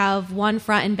actually have one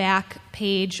front and back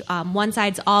page. One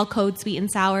side's all Code Sweet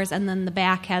and Sours, and then the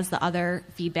back has the other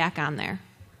feedback on there.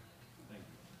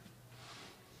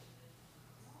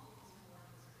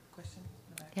 Question?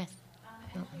 Yes.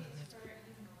 Actually, it's for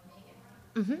Megan.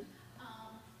 Mm-hmm.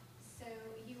 So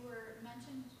you were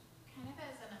mentioned kind of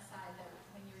as an aside that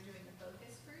when you were doing the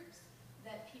focus groups,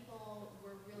 that people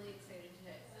were really excited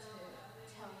to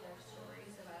tell their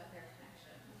stories about their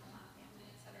connection with the Mott family,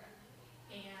 et cetera.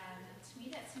 And to me,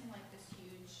 that seemed like this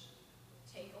huge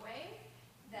takeaway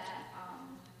that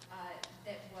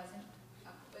that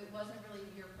it wasn't really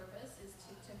your purpose is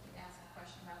to ask a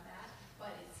question about that,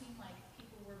 but it seemed like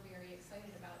people were very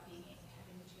excited about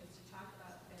having the chance to talk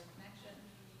about their connection.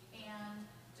 And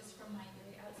just from my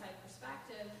very outside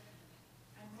perspective,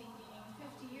 I'm thinking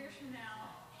 50 years from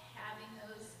now, having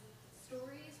those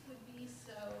stories would be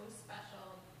so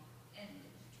special and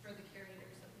for the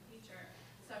curators of the future.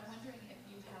 So I'm wondering if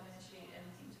you have initiated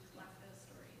anything to collect those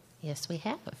stories. Yes, we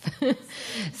have.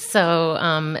 So,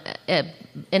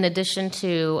 in addition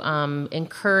to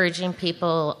encouraging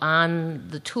people on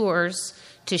the tours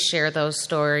to share those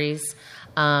stories,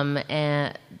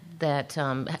 and that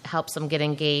helps them get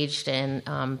engaged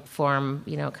and form,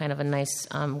 kind of a nice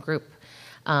group.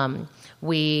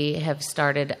 We have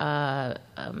started an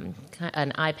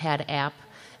iPad app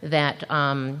that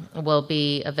will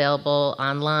be available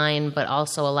online, but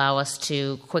also allow us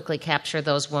to quickly capture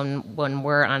those when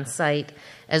we're on site,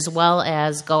 as well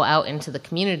as go out into the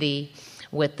community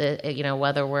with the,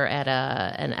 whether we're at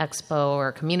an expo or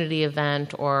a community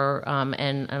event or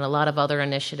and a lot of other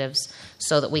initiatives,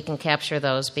 so that we can capture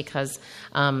those, because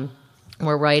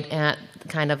we're right at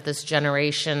kind of this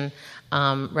generation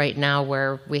right now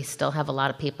where we still have a lot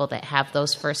of people that have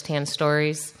those firsthand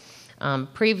stories.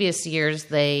 Previous years,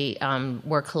 they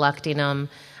were collecting them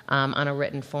on a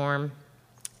written form,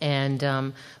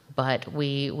 but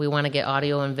we want to get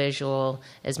audio and visual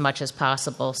as much as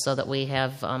possible so that we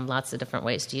have lots of different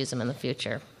ways to use them in the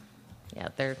future. Yeah,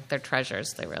 they're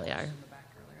treasures. They really are.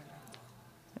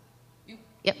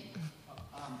 Yep.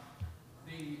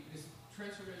 This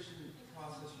transformation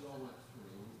process you all went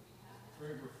through,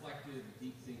 very reflective,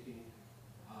 deep thinking.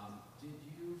 Have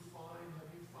you found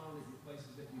that in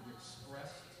places that you've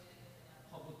expressed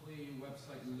publicly AU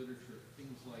website and literature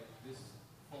things like this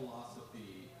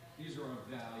philosophy, these are our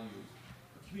values,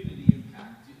 community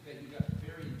impact, that you got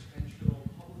very intentional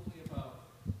publicly about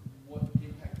what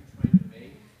impact you're trying to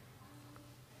make?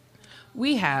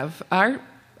 We have our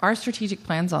strategic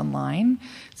plan's online.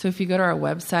 So if you go to our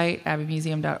website,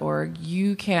 abbeymuseum.org,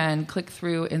 you can click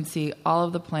through and see all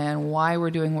of the plan, why we're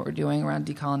doing what we're doing around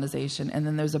decolonization. And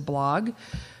then there's a blog.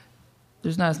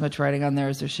 There's not as much writing on there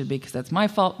as there should be because that's my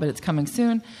fault, but it's coming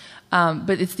soon.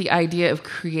 But it's the idea of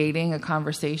creating a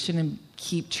conversation and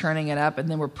keep churning it up. And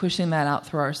then we're pushing that out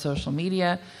through our social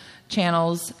media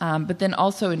channels. But then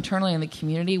also internally in the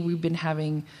community, we've been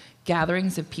having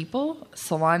gatherings of people,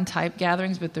 salon-type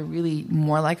gatherings, but they're really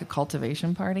more like a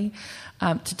cultivation party,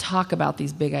 to talk about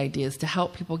these big ideas, to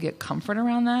help people get comfort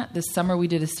around that. This summer we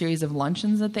did a series of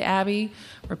luncheons at the Abbey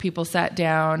where people sat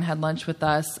down, had lunch with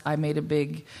us. I made a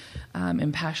big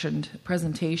impassioned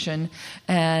presentation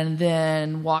and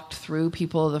then walked through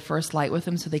People of the First Light with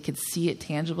them so they could see it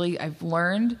tangibly. I've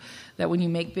learned that when you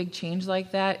make big change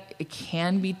like that, it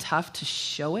can be tough to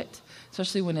show it,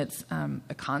 especially when it's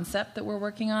a concept that we're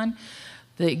working on.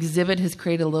 The exhibit has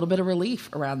created a little bit of relief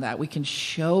around that. We can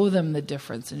show them the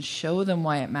difference and show them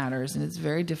why it matters, and it's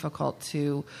very difficult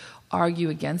to argue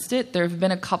against it. There have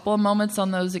been a couple of moments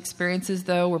on those experiences,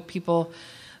 though, where people,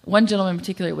 one gentleman in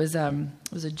particular, it was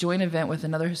a joint event with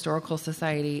another historical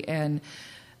society, and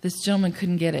this gentleman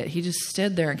couldn't get it. He just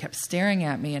stood there and kept staring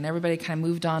at me, and everybody kind of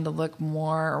moved on to look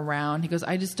more around. He goes,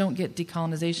 I just don't get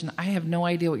decolonization. I have no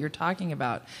idea what you're talking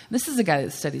about. And this is a guy that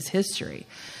studies history.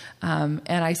 And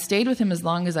I stayed with him as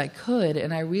long as I could,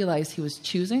 and I realized he was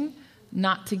choosing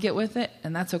not to get with it,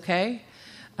 and that's okay.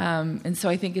 And so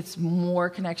I think it's more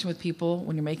connection with people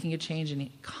when you're making a change, and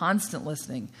constant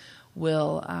listening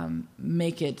will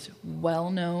make it well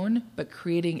known, but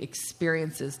creating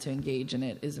experiences to engage in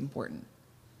it is important.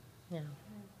 Yeah.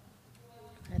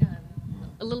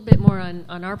 A little bit more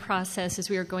on our process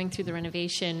as we were going through the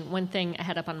renovation. One thing I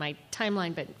had up on my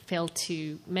timeline but failed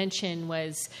to mention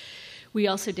was we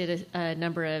also did a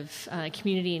number of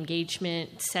community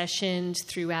engagement sessions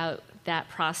throughout that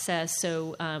process.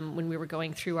 So when we were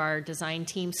going through our design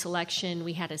team selection,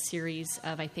 we had a series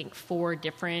of, I think, 4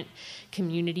 different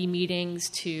community meetings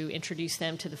to introduce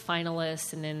them to the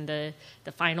finalists and then the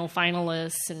final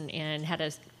finalists, and had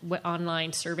a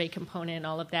online survey component,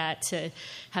 all of that, to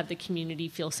have the community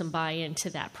feel some buy-in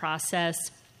to that process.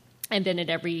 And then at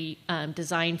every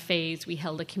design phase, we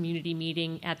held a community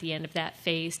meeting at the end of that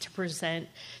phase to present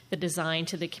the design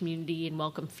to the community and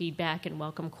welcome feedback and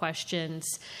welcome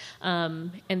questions.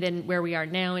 And then where we are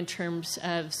now in terms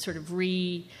of sort of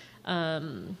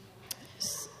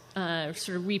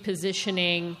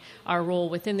repositioning our role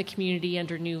within the community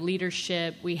under new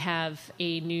leadership, we have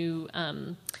a new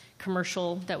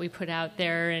commercial that we put out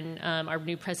there, and our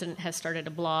new president has started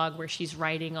a blog where she's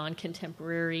writing on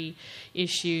contemporary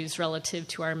issues relative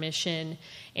to our mission,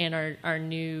 and our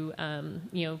new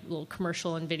little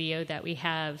commercial and video that we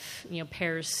have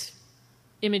pairs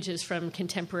images from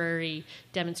contemporary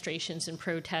demonstrations and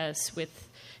protests with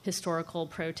historical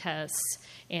protests,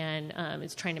 and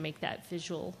it's trying to make that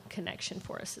visual connection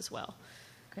for us as well.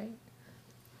 Great.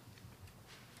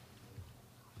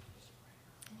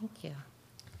 Thank you.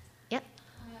 Yep.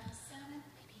 I was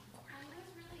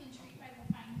really intrigued by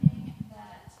the finding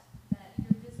that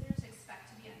your visitors expect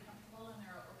to be uncomfortable and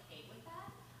they're okay with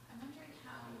that. I'm wondering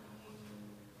how you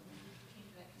came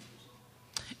to that conclusion.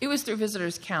 It was through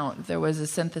visitors count. There was a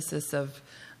synthesis of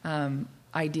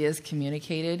ideas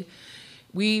communicated.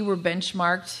 We were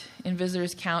benchmarked in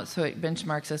visitors count, so it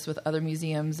benchmarks us with other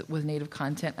museums with Native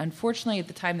content. Unfortunately, at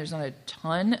the time, there's not a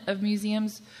ton of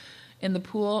museums in the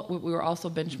pool. We were also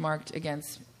benchmarked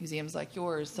against museums like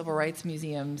yours, civil rights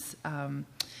museums.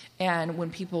 And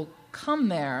when people come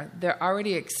there, they're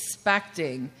already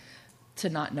expecting to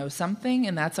not know something,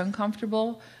 and that's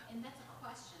uncomfortable. And that's a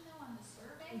question, though, on the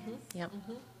survey? Yep.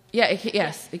 Yeah,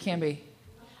 yes, it can be.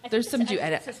 There's some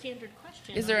It's a standard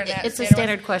question. Is there an It's a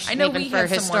standard question, I know even we for had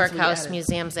some historic ones we house added.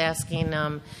 museums, asking,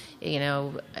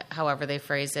 however they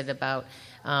phrase it, about,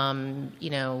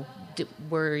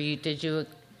 did you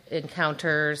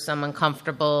encounter some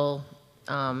uncomfortable,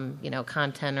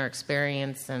 content or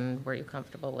experience, and were you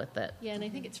comfortable with it? Yeah, and I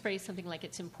think it's phrased something like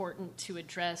it's important to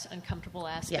address uncomfortable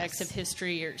aspects Yes. of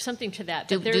history or something to that.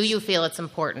 Do But there's- you feel it's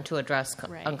important to address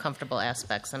Right. uncomfortable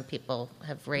aspects? Some people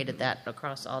have rated that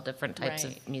across all different types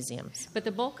Right. of museums. But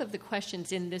the bulk of the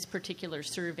questions in this particular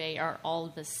survey are all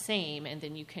the same, and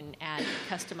then you can add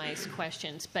customized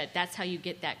questions. But that's how you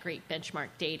get that great benchmark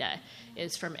data,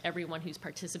 is from everyone who's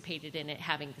participated in it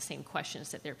having the same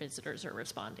questions that their visitors are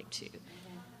responding to.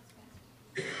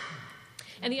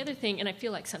 And the other thing, and I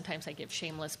feel like sometimes I give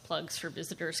shameless plugs for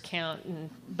visitors count,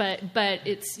 but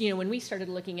it's, when we started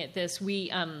looking at this,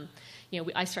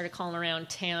 I started calling around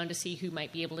town to see who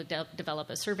might be able to develop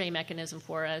a survey mechanism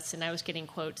for us, and I was getting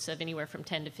quotes of anywhere from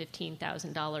 $10,000 to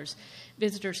 $15,000.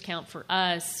 Visitors count for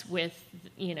us with,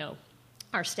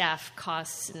 our staff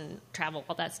costs and travel,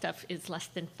 all that stuff is less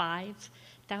than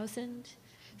 $5,000.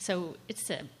 So it's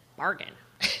a bargain,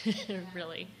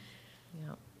 really.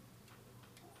 Yeah.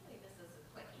 Hopefully this is a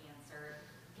quick answer.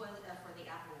 Was it for the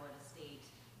Applewood estate,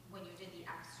 when you did the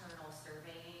external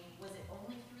surveying, was it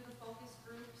only through the focus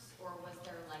groups, or was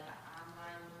there like an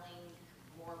online link,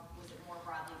 or was it more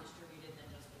broadly distributed than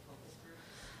just the focus groups?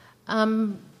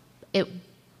 It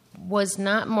was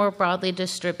not more broadly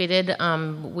distributed.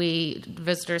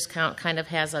 Visitors Count kind of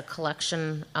has a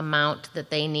collection amount that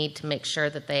they need to make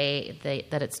sure that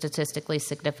that it's statistically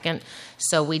significant.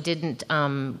 So we didn't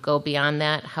go beyond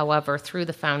that. However, through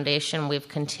the foundation, we've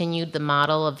continued the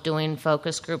model of doing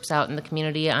focus groups out in the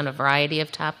community on a variety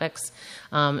of topics,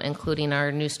 including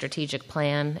our new strategic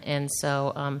plan. And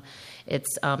so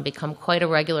it's become quite a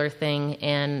regular thing,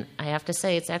 and I have to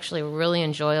say it's actually really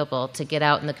enjoyable to get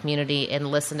out in the community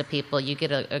and listen to people. You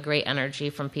get a great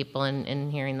energy from people in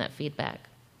hearing that feedback.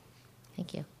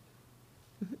 Thank you.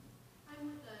 I'm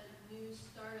with a new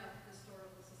startup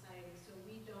historical society, so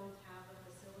we don't have a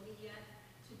facility yet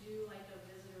to do like a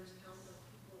visitors count of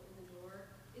people in the door.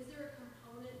 Is there a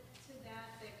component to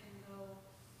that can go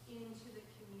into the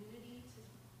community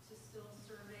to still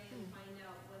survey and find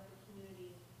out what the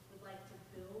community would like to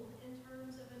build in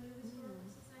terms of a new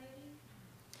historical society?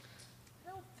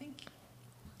 I don't think.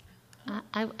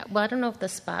 I don't know if the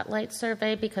Spotlight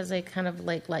survey, because they kind of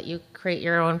like let you create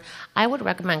your own. I would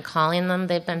recommend calling them.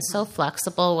 They've been so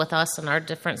flexible with us in our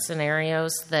different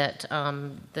scenarios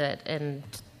and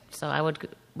so I would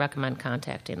recommend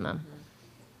contacting them.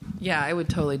 Yeah, I would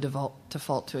totally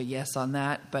default to a yes on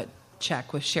that, but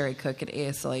check with Sherry Cook at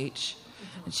ASLH,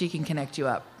 and she can connect you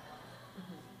up.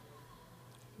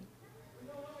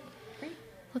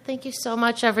 Well, thank you so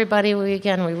much, everybody. We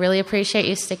really appreciate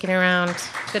you sticking around.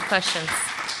 Good questions.